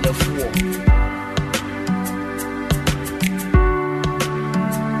the cheddar for.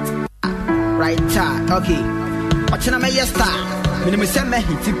 Right, okay. Watching a mayor star. When we send me,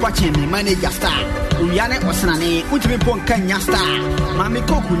 he's watching me, manager star. Uyane was an name, which we pon Kenya star. Mammy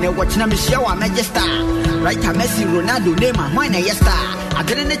Coco, ne watching a Michelle, a major star. Right, a Messi, Ronaldo, name a wine a star. I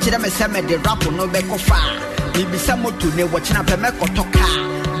didn't let them send me the rap or no back of far. Maybe someone to ne watching up a Meko Toka.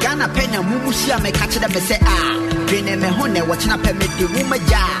 Ghana Pena Mumusia may catch them and say, Dene me hone watching up a me the woman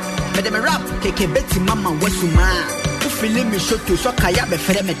jar. But them rap, take a Betty Mama Wesuma. Who feeling me show to so kaya be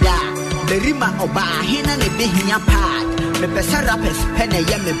fremeda. The Rima Oba, Hina ne Behina pad. Me pesa rappers, pen a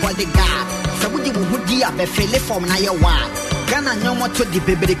yem bodyguard. So would you would be up a fele from Naya Wad. Ghana no more to the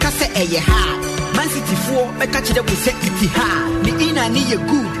baby case a ye hard. Man City 4, me catch the we say it hard. The inner need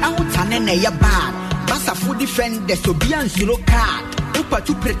good, I would turn in a bad. Bassa food defend the Sobian zero card. Upa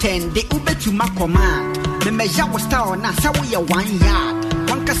to pretend, the Uber to my command. The measure was town, now so we are 1 yard.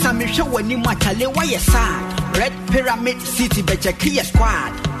 One Casami show when you match a lay side. Red Pyramid City, Beja Kia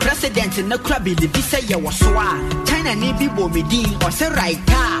Squad. President in the club, the visa ya was swag. China need people medin or say right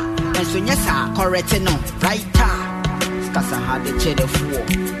car. And so yes, correct no, right car. Cause I had the cheddar for.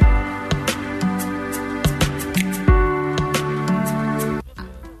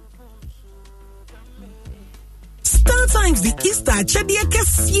 StarTimes the Easter Chedia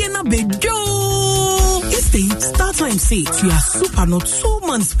Kesiena Bejo. Easter StarTimes say we are super not 2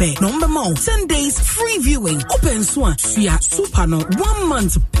 months pay. Number more 10 days free viewing. Open swan we are super not 1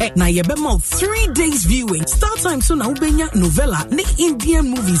 month pay. Na yebe more 3 days viewing. StarTimes so na ubenya novella ne Indian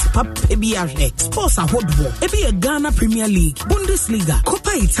movies pa pebiare. Sports a hot war. Ebi a Ghana Premier League, Bundesliga,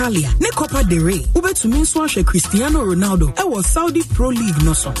 Copa Italia, ne Copa del Rey. Ube to mean swan she Cristiano Ronaldo. E was Saudi Pro League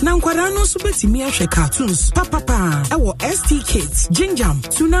no so. Na nkwadano so betimi a she cartoons. Papa. Ewo ST Kids, Ginjam,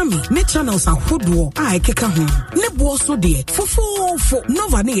 Tsunami, ne channels are hodwo, I keka home. Ne boso de, for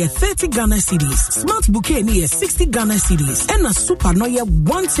Nova ne 30 Ghana CDs, Smart Bouquet ne 60 Ghana CDs, and a Super no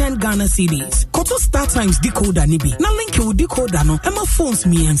 110 Ghana CDs. Koto StarTimes decoder nibi. Na link you decoder no, Emma phones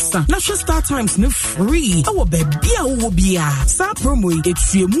me and sa. Na sure StarTimes ne free. Ewo bebia uwo bia. Sa promo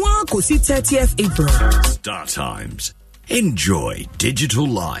it's mwa kosi 30th April. StarTimes. Enjoy digital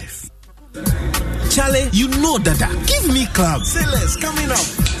life. Charlie, you know Dada. Give me club. Say less, coming up.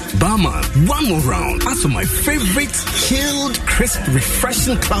 Barman, one more round. As for my favorite chilled, crisp,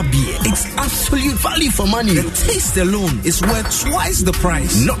 refreshing club beer, it's absolute value for money. The taste alone is worth twice the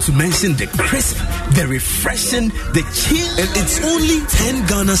price. Not to mention the crisp, the refreshing, the chill. And it's only 10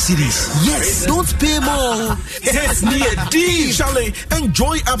 Ghana cedis. Yes, don't pay more. It's near deal. Charlie,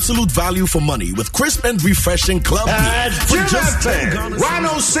 enjoy absolute value for money with crisp and refreshing club beer. For just 10 Ghana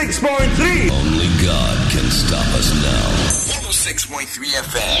 106.3. Only God can stop us now. 106.3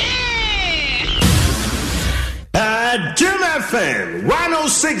 FM. At Jim FM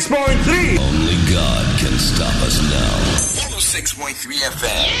 106.3. Only God can stop us now. 106.3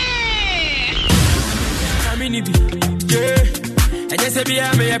 FM. I just say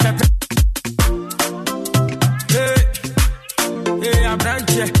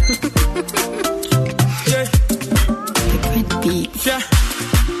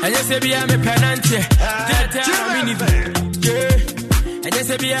be a me penanty. I just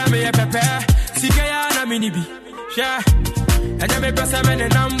say be a me a pepe. Sikaya na minibi. Sha. I just me pass a man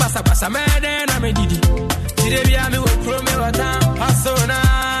and number sapasa man and I'm a didi. Today be a me with pro me wata. Pasona.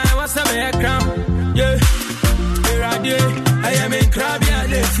 What's a me a cram? Yeah. Here I do. I am in crabby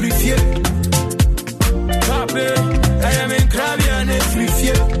and a free fear. Pape. I am in crabby and a free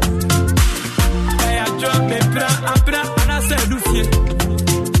fear. I drop me bra and I said do fear.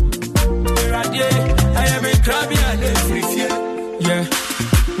 I am a crabby and a free fear. Yeah,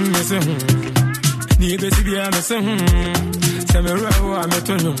 Ni besibia meson, Samara, I'm a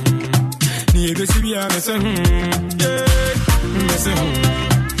tonum. Ni besibia meson, Meson.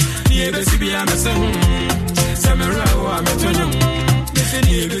 Ni besibia meson, Samara, I'm a tonum.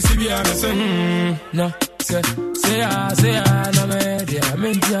 Ni besibia meson. No, say, no, I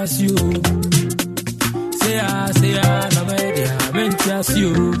meant just you. Say, no, I meant just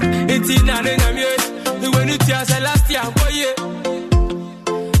you. It's in an enemy. When it was last year, boy,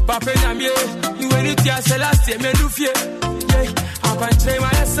 Papa Namie, when it was last year, Medufie, I can train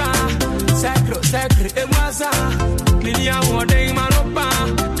my son, sacred, and was a million one day, Manopa,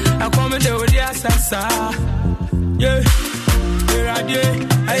 I come in the assassa. Yeah, here I do,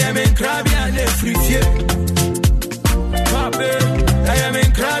 I am in crabby and a free fear. Papa, I am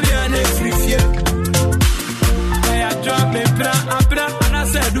in crabby and a free fear. I drop me bra, and I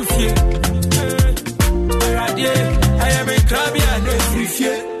said, do fear. I am a crabby and a free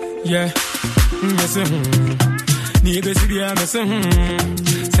fear. Yeah, Ni besibia mesen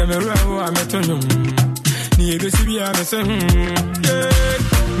Semera wa metonum Ni besibia mesen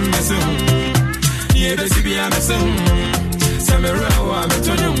mesen Ni besibia mesen Semera wa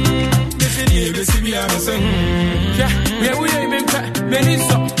metonum Ni besibia mesen me uye mempa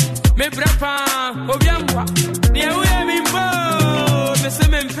meniso me brapa obiamwa Ni uye mimbo mese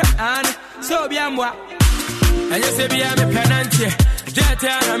mempa an so obiamwa Anya se bia me penantie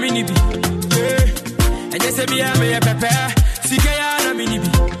Jeta na minibi and yes, be a me prepare. Sikaya minibi.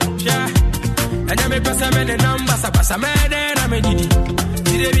 Yeah. And I may pass a man and numbers, I pass a man and I'm a diddy.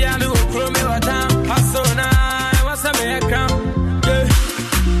 Did it be a new chrome or down? Passona, I was a man crown.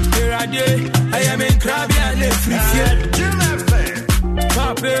 Here I did. I am in crabby and a free fear.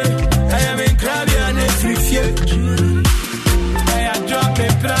 Papa, I am in crabby and a free fear. I had dropped a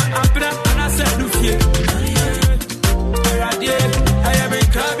bra and I said, look here. Here I did. I am in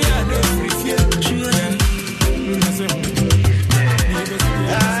crabby and a free fear.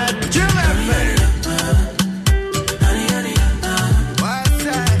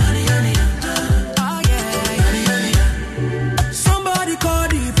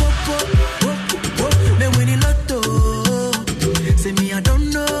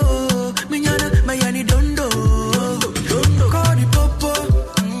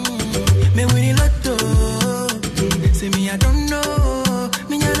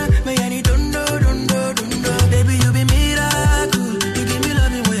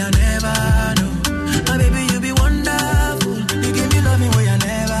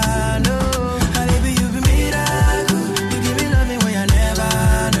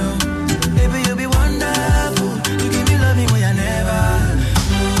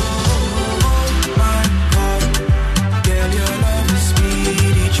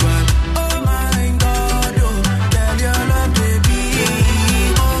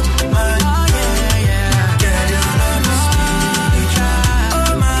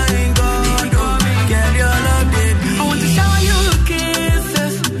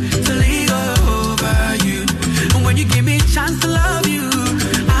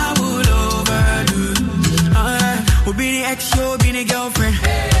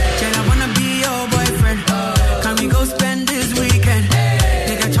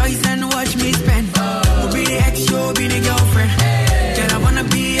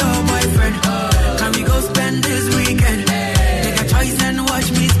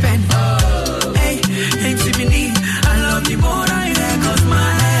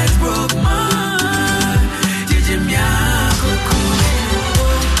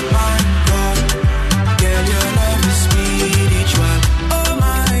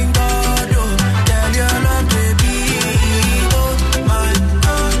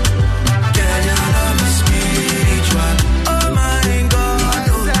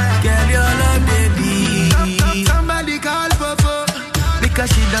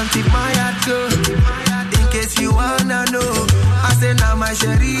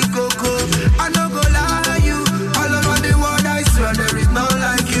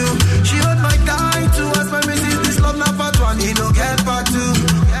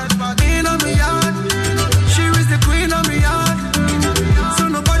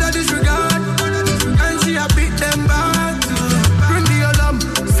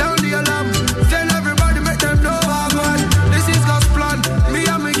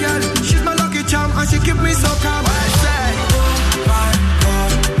 She keep me so calm. I say, oh my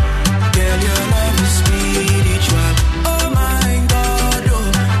God.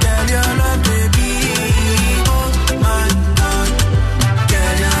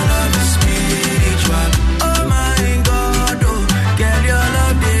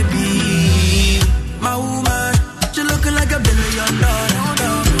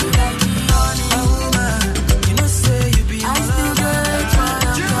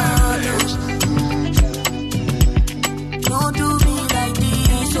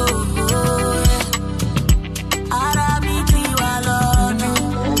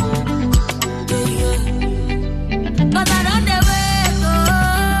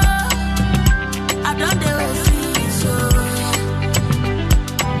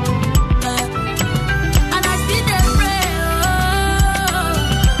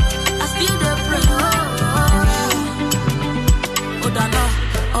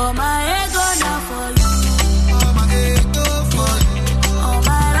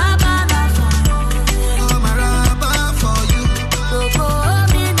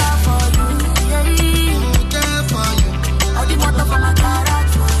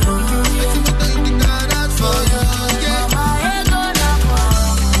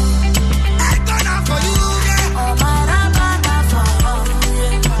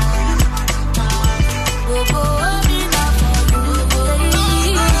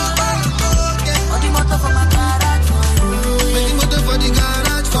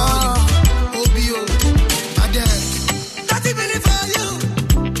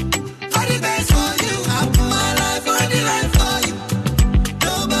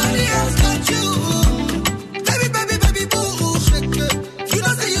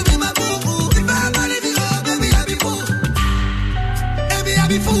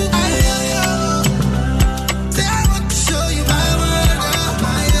 be fool. Say I want to show you my world,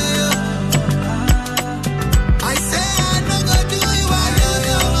 I say I no go do you, I do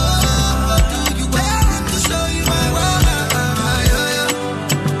you. I want to show you my world,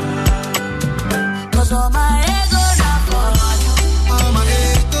 'cause all my ego not for you, all my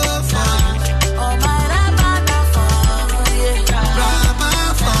ego for you, all my raba not for you, raba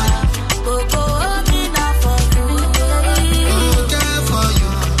for you, go me not for you, okay for you,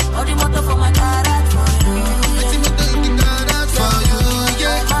 all the motor for my garage for you, the motor in the garage for you,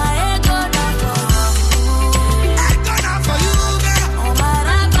 yeah. All my ego not for you, ego not for you, girl. All my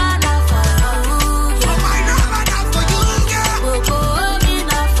raba not for you, all my raba not for you, girl. Go me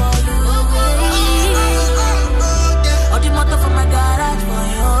not for you, all the motor for my garage for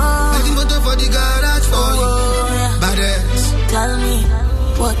you, all the motor for the garage for you, badass. Tell me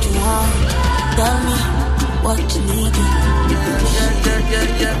what you want, tell me what you need.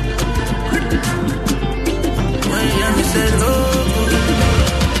 Yeah. When you say no,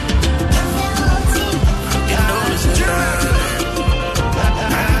 you know it's time.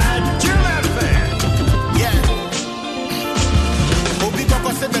 Yeah. Obi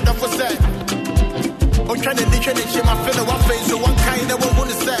Papa said that for say. I'm trying to share my feeling one face, so one kind of one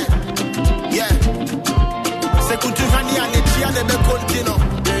to say. Yeah. Se kutuhani anitia nebe continue.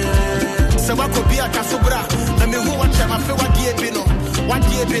 Se wako bia kasubra, na me who watch my fe wadie bino.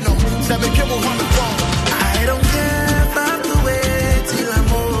 Se me kemo on the phone. I don't care about the way till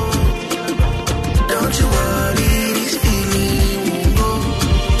I'm old. Don't you worry, this feeling won't go.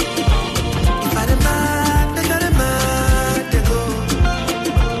 If I demand, they got a man to go.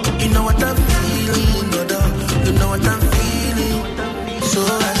 You know what I'm feeling, no doubt. You know what I'm feeling. So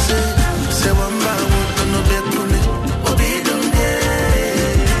I say one by one, no bet to me. Obi dum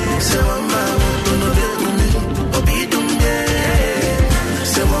yeah. Say one by one, no bet to me. Obi dum yeah.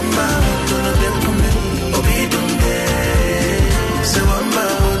 Say one by one, no bet to me. Obi dum yeah. Say one by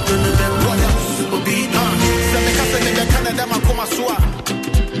one, no bet to me. Obi dum yeah. Se me kase me Canada makoma soa.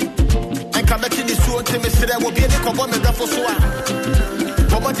 Enka meti ni suo nteme sire wo bie ni kobo me dafo soa.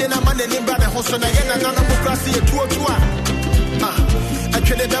 Bobo de na man ni bra me hoso na ye na na mo krase e tuo.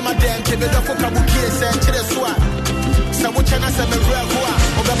 Atwele dama den te me dafo kabukie se kire soa. Sa wo chana se me wura ho a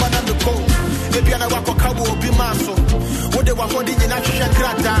obeba na me ko. Ebia na wako kabu obi maso. Wo de wa hodi nyina hwehwe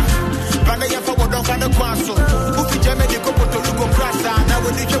krata. Bana ya fa wodo fa na kwaso. Ufi jeme ni ko Puerto krasa na wo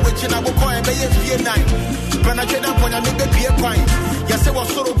ni hwe china wo ko e be ye fie nine. Bana tweda ponya ni be pie kwan. Ya se wo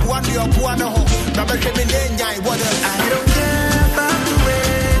soro bua ni obua na ho. Na be hwe me nyan what I don't care about the way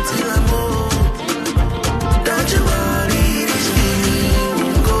till I'm old. Don't you worry, this feeling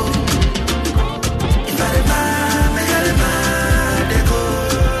won't go. If I demand, I got a man to go.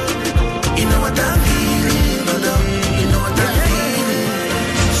 You know what I'm feeling, no doubt. You know what I'm feeling.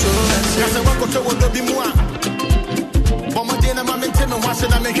 So I say wako to wo do bi mu a. Bomo de na ma mente me hwase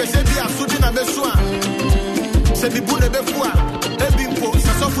na me hwe se bi asudi na me so a. Se bi bu le be fu a. Ebi mpo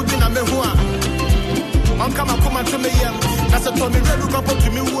se so fu bi na me hu a. On kama kuma to me yam. Na se to me redu kapo to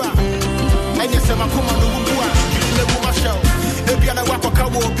me wu a. Enye se makuma no wu a. Me bu ma show. Ebi ana wako ka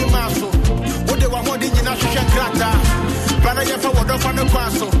wo bi ma so. Wo de wa hodi nyina hwehwe krata. Bana ya fa wodo fa ne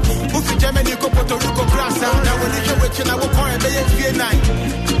kwaso. Ufi Germany ko Puerto Rico krasa. Na wo ni hwe china wo ko e be ye fie nine.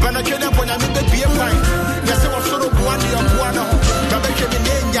 Bana tweda ponya ni be pie kwan. Ya se wo soro bua ni obua na ho. Na be hwe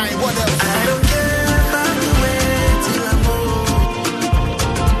ni nyan what else. I don't care about the way till I'm old.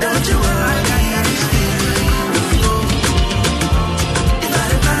 Don't you worry.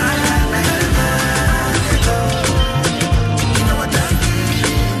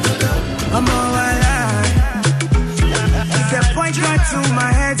 I'm all alive. If they point right to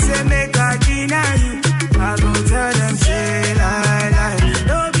my head, say make I deny you. I gon' tell them say lie.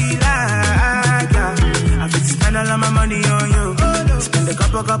 Don't be like I fit spend all of my money on you. Spend a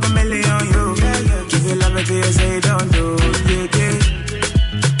couple million on you. Give you love until you say don't do. Yeah.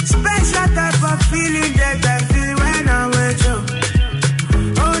 Special type of feeling that I feel when I'm with you.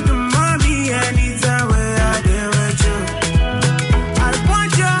 Oh, the mommy anytime where I deal with you. I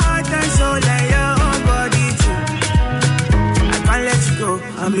want your heart and soul and your own body too. I can't let you go.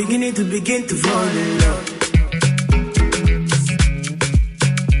 I'm beginning to fall in love.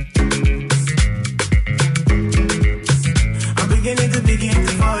 I'm beginning to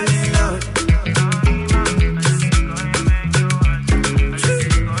fall in love.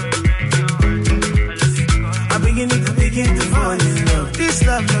 I'm beginning to fall in love. This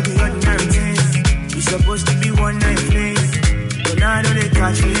love no be ordinary thing. It's supposed to be one night thing. But now I know they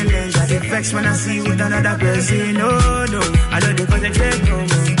catch feelings. I get vexed when I see you with another person. No, I know they concentrate no more.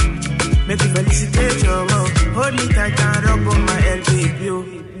 Make you felicitate your love. Hold me tight and rub on my head, baby.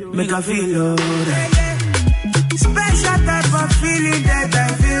 make I feel alright. Special type of feeling that I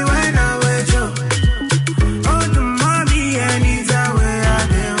feel when I'm with you. Oh, the mommy, anytime where I've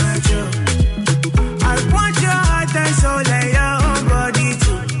been with you. I want your heart and soul and your own body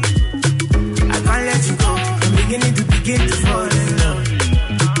too. I can't let you go. I'm beginning to fall in love.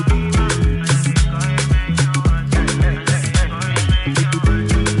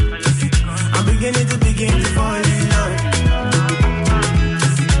 I'm beginning to fall in love.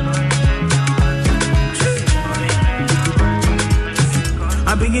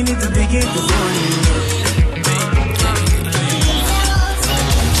 I'm beginning to fall in love.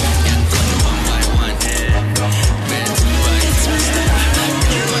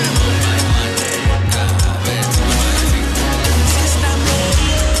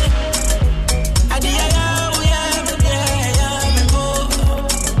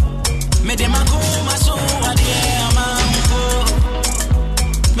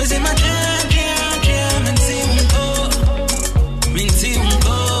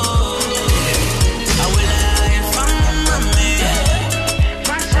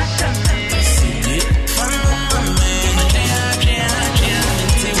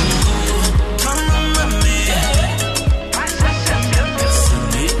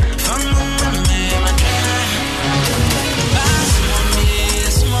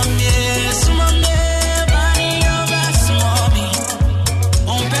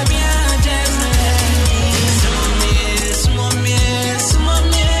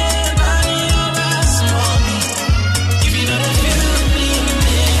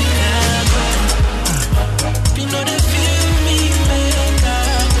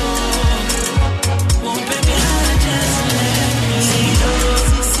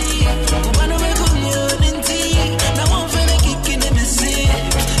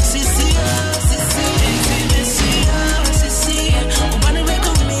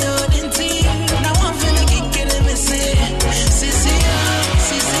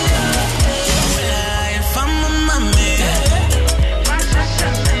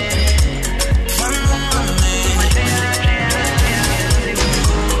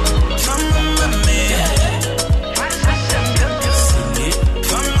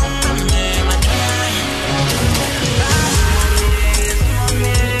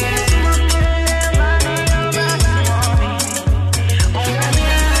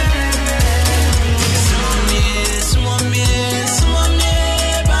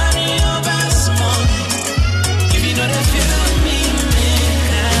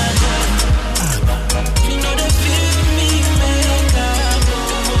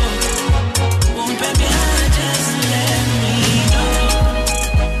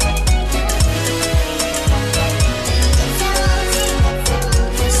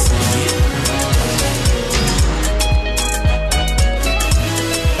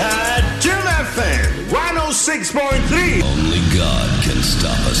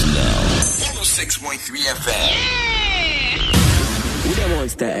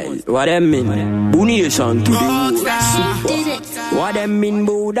 What I mean? Bunation to the super. What I mean,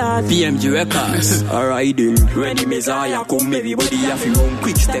 Buddha? PMG records. Alright, then. When the Messiah come, everybody have to run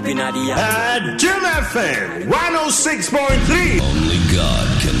quick step in at the at Jim FM 106.3. Only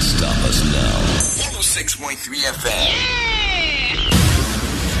God can stop us now. 106.3 FM.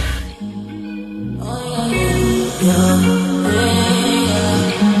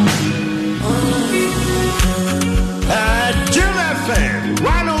 At Jim FM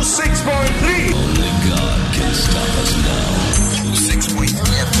 106.3. Only God can stop us now. 106.3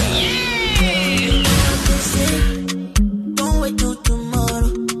 FM. Don't wait till tomorrow.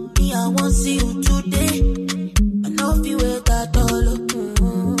 Me, I want see you today. I know if you wait at all.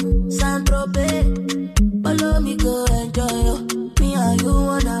 Sandro Bay, follow me, go enjoy. Me and you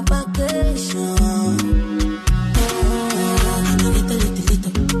on a vacation.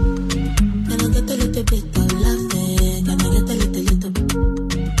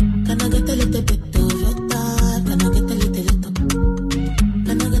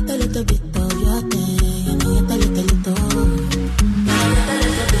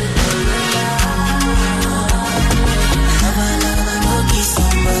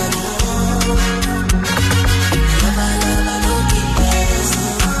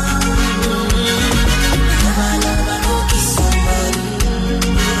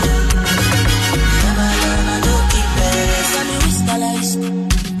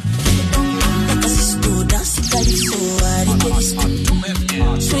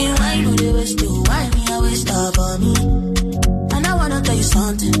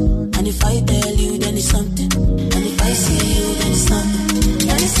 And if I tell you, then it's something. And if I see you, then it's something.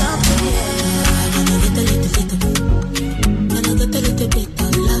 Then it's something, yeah. Can I get a little bit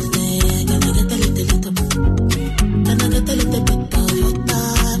of love?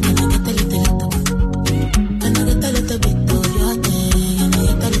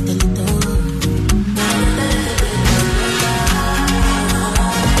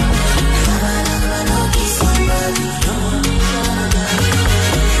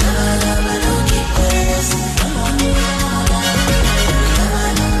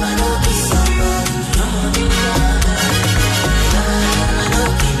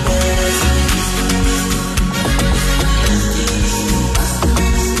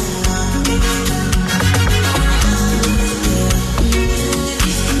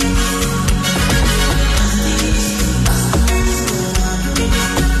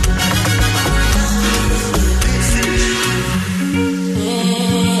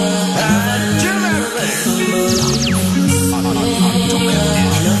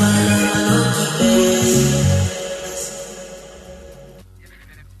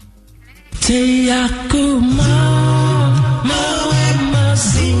 Teyakuma mawe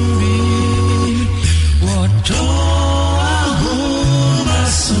mazimbi wotoa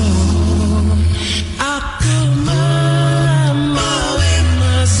humaso akuma mawe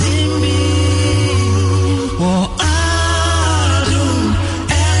mazimbi wo adum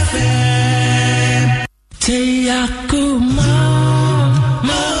FM Teyakuma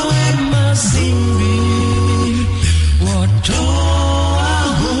mawe mazimbi wotoa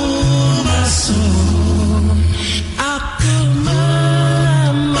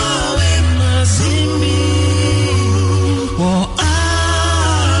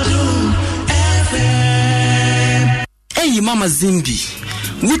Mama Zimbi,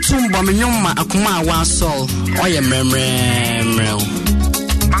 Wutum Bamenyoma Akuma Wasol, Oya Memrel.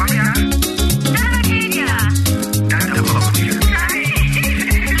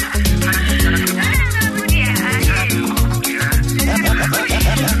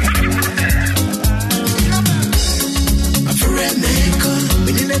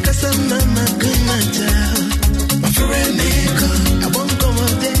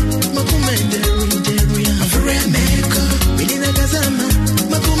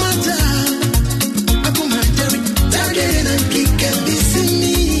 Can be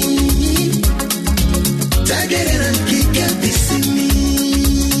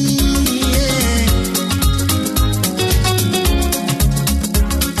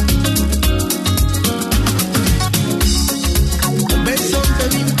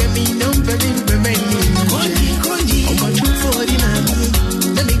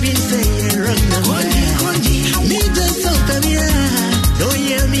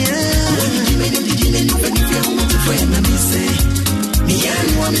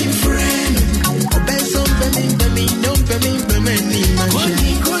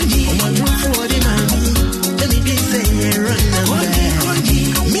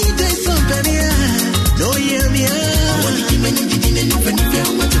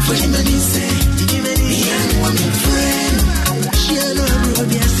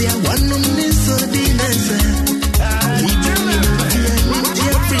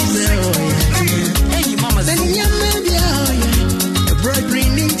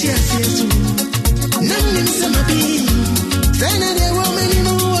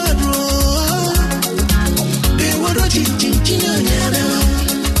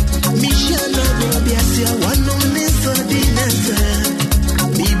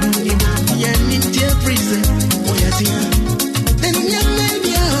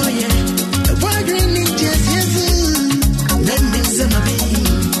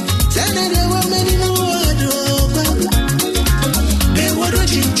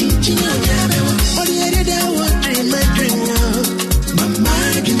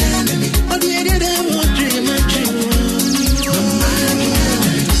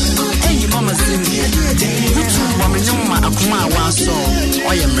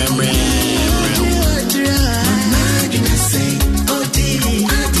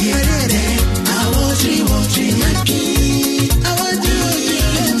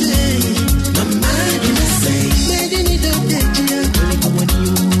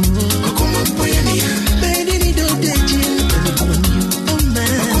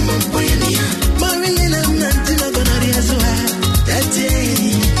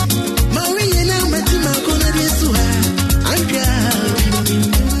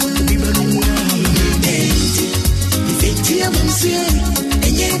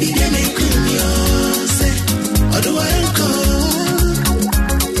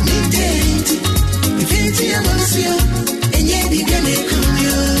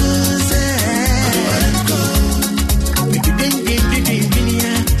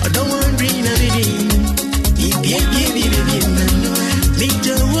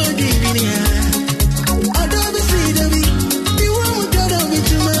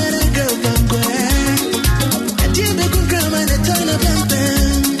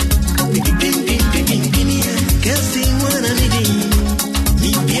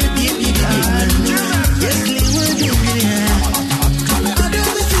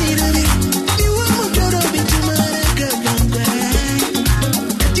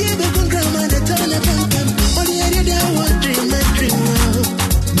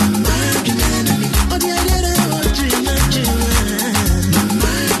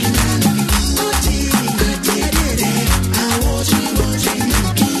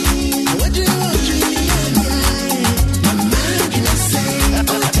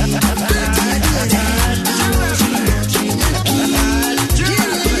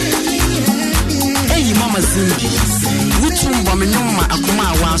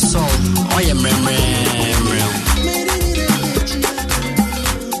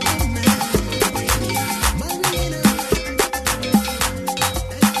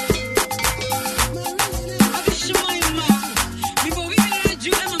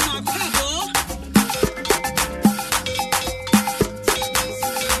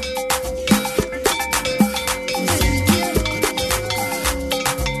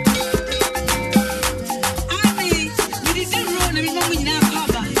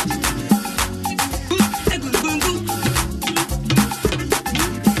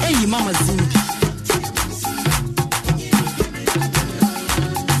Hey, Mama Zimbi.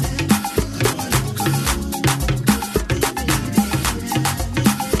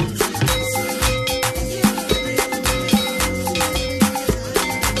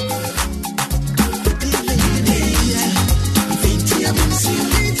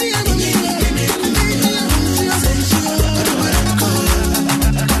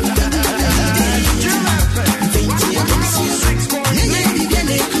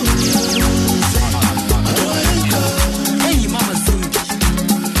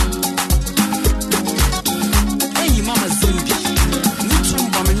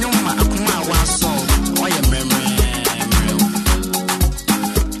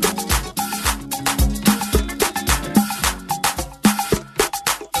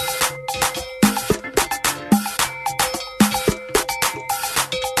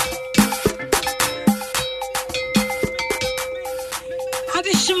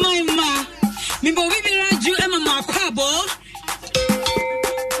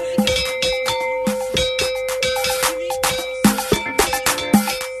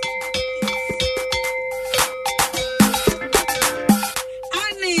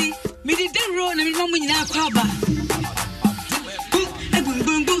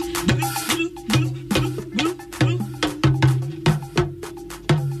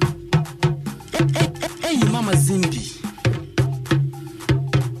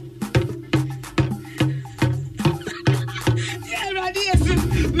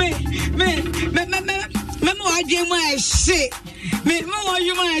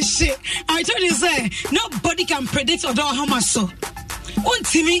 So, on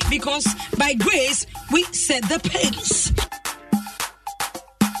Timmy, because by grace we set the pace.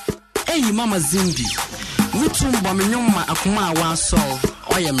 Hey, Mama Zimbi, we too bominoma akuma wa so.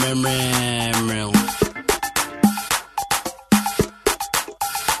 Oh, yeah, memory.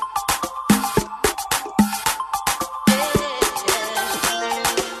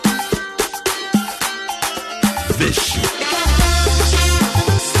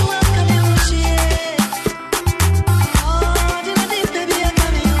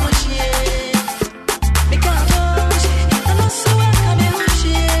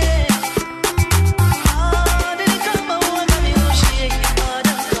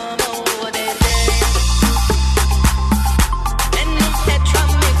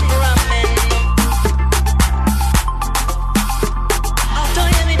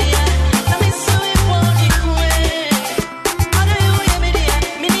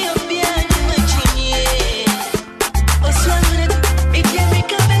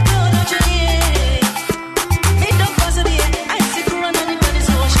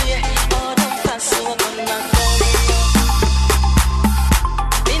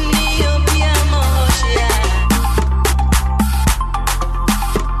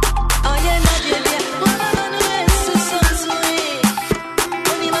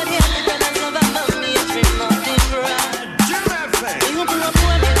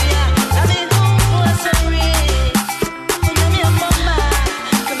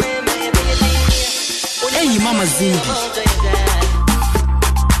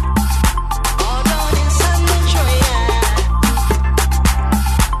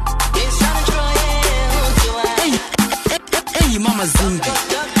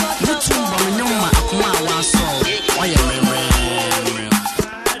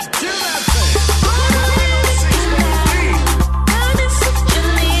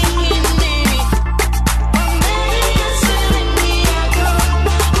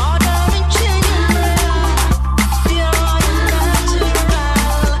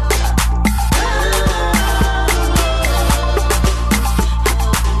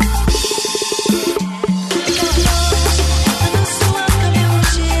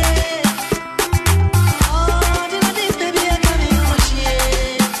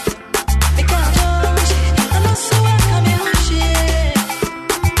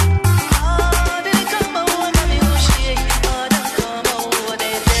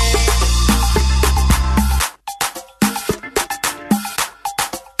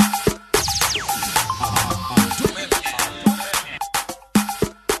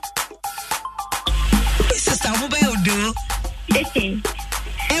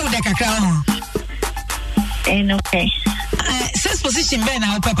 Okay. Sales position Ben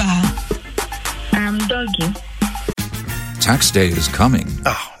now, Papa. Doggy. Tax day is coming.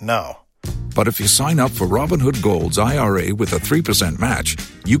 Oh, no. But if you sign up for Robinhood Gold's IRA with a 3% match,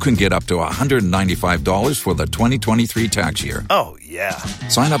 you can get up to $195 for the 2023 tax year. Oh, yeah.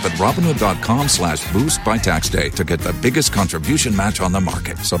 Sign up at Robinhood.com/boost by tax day to get the biggest contribution match on the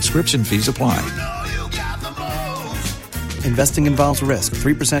market. Subscription fees apply. Investing involves risk.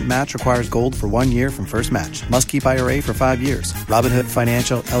 3% match requires gold for 1 year from first match. Must keep IRA for 5 years. Robinhood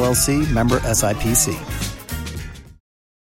Financial LLC, member SIPC.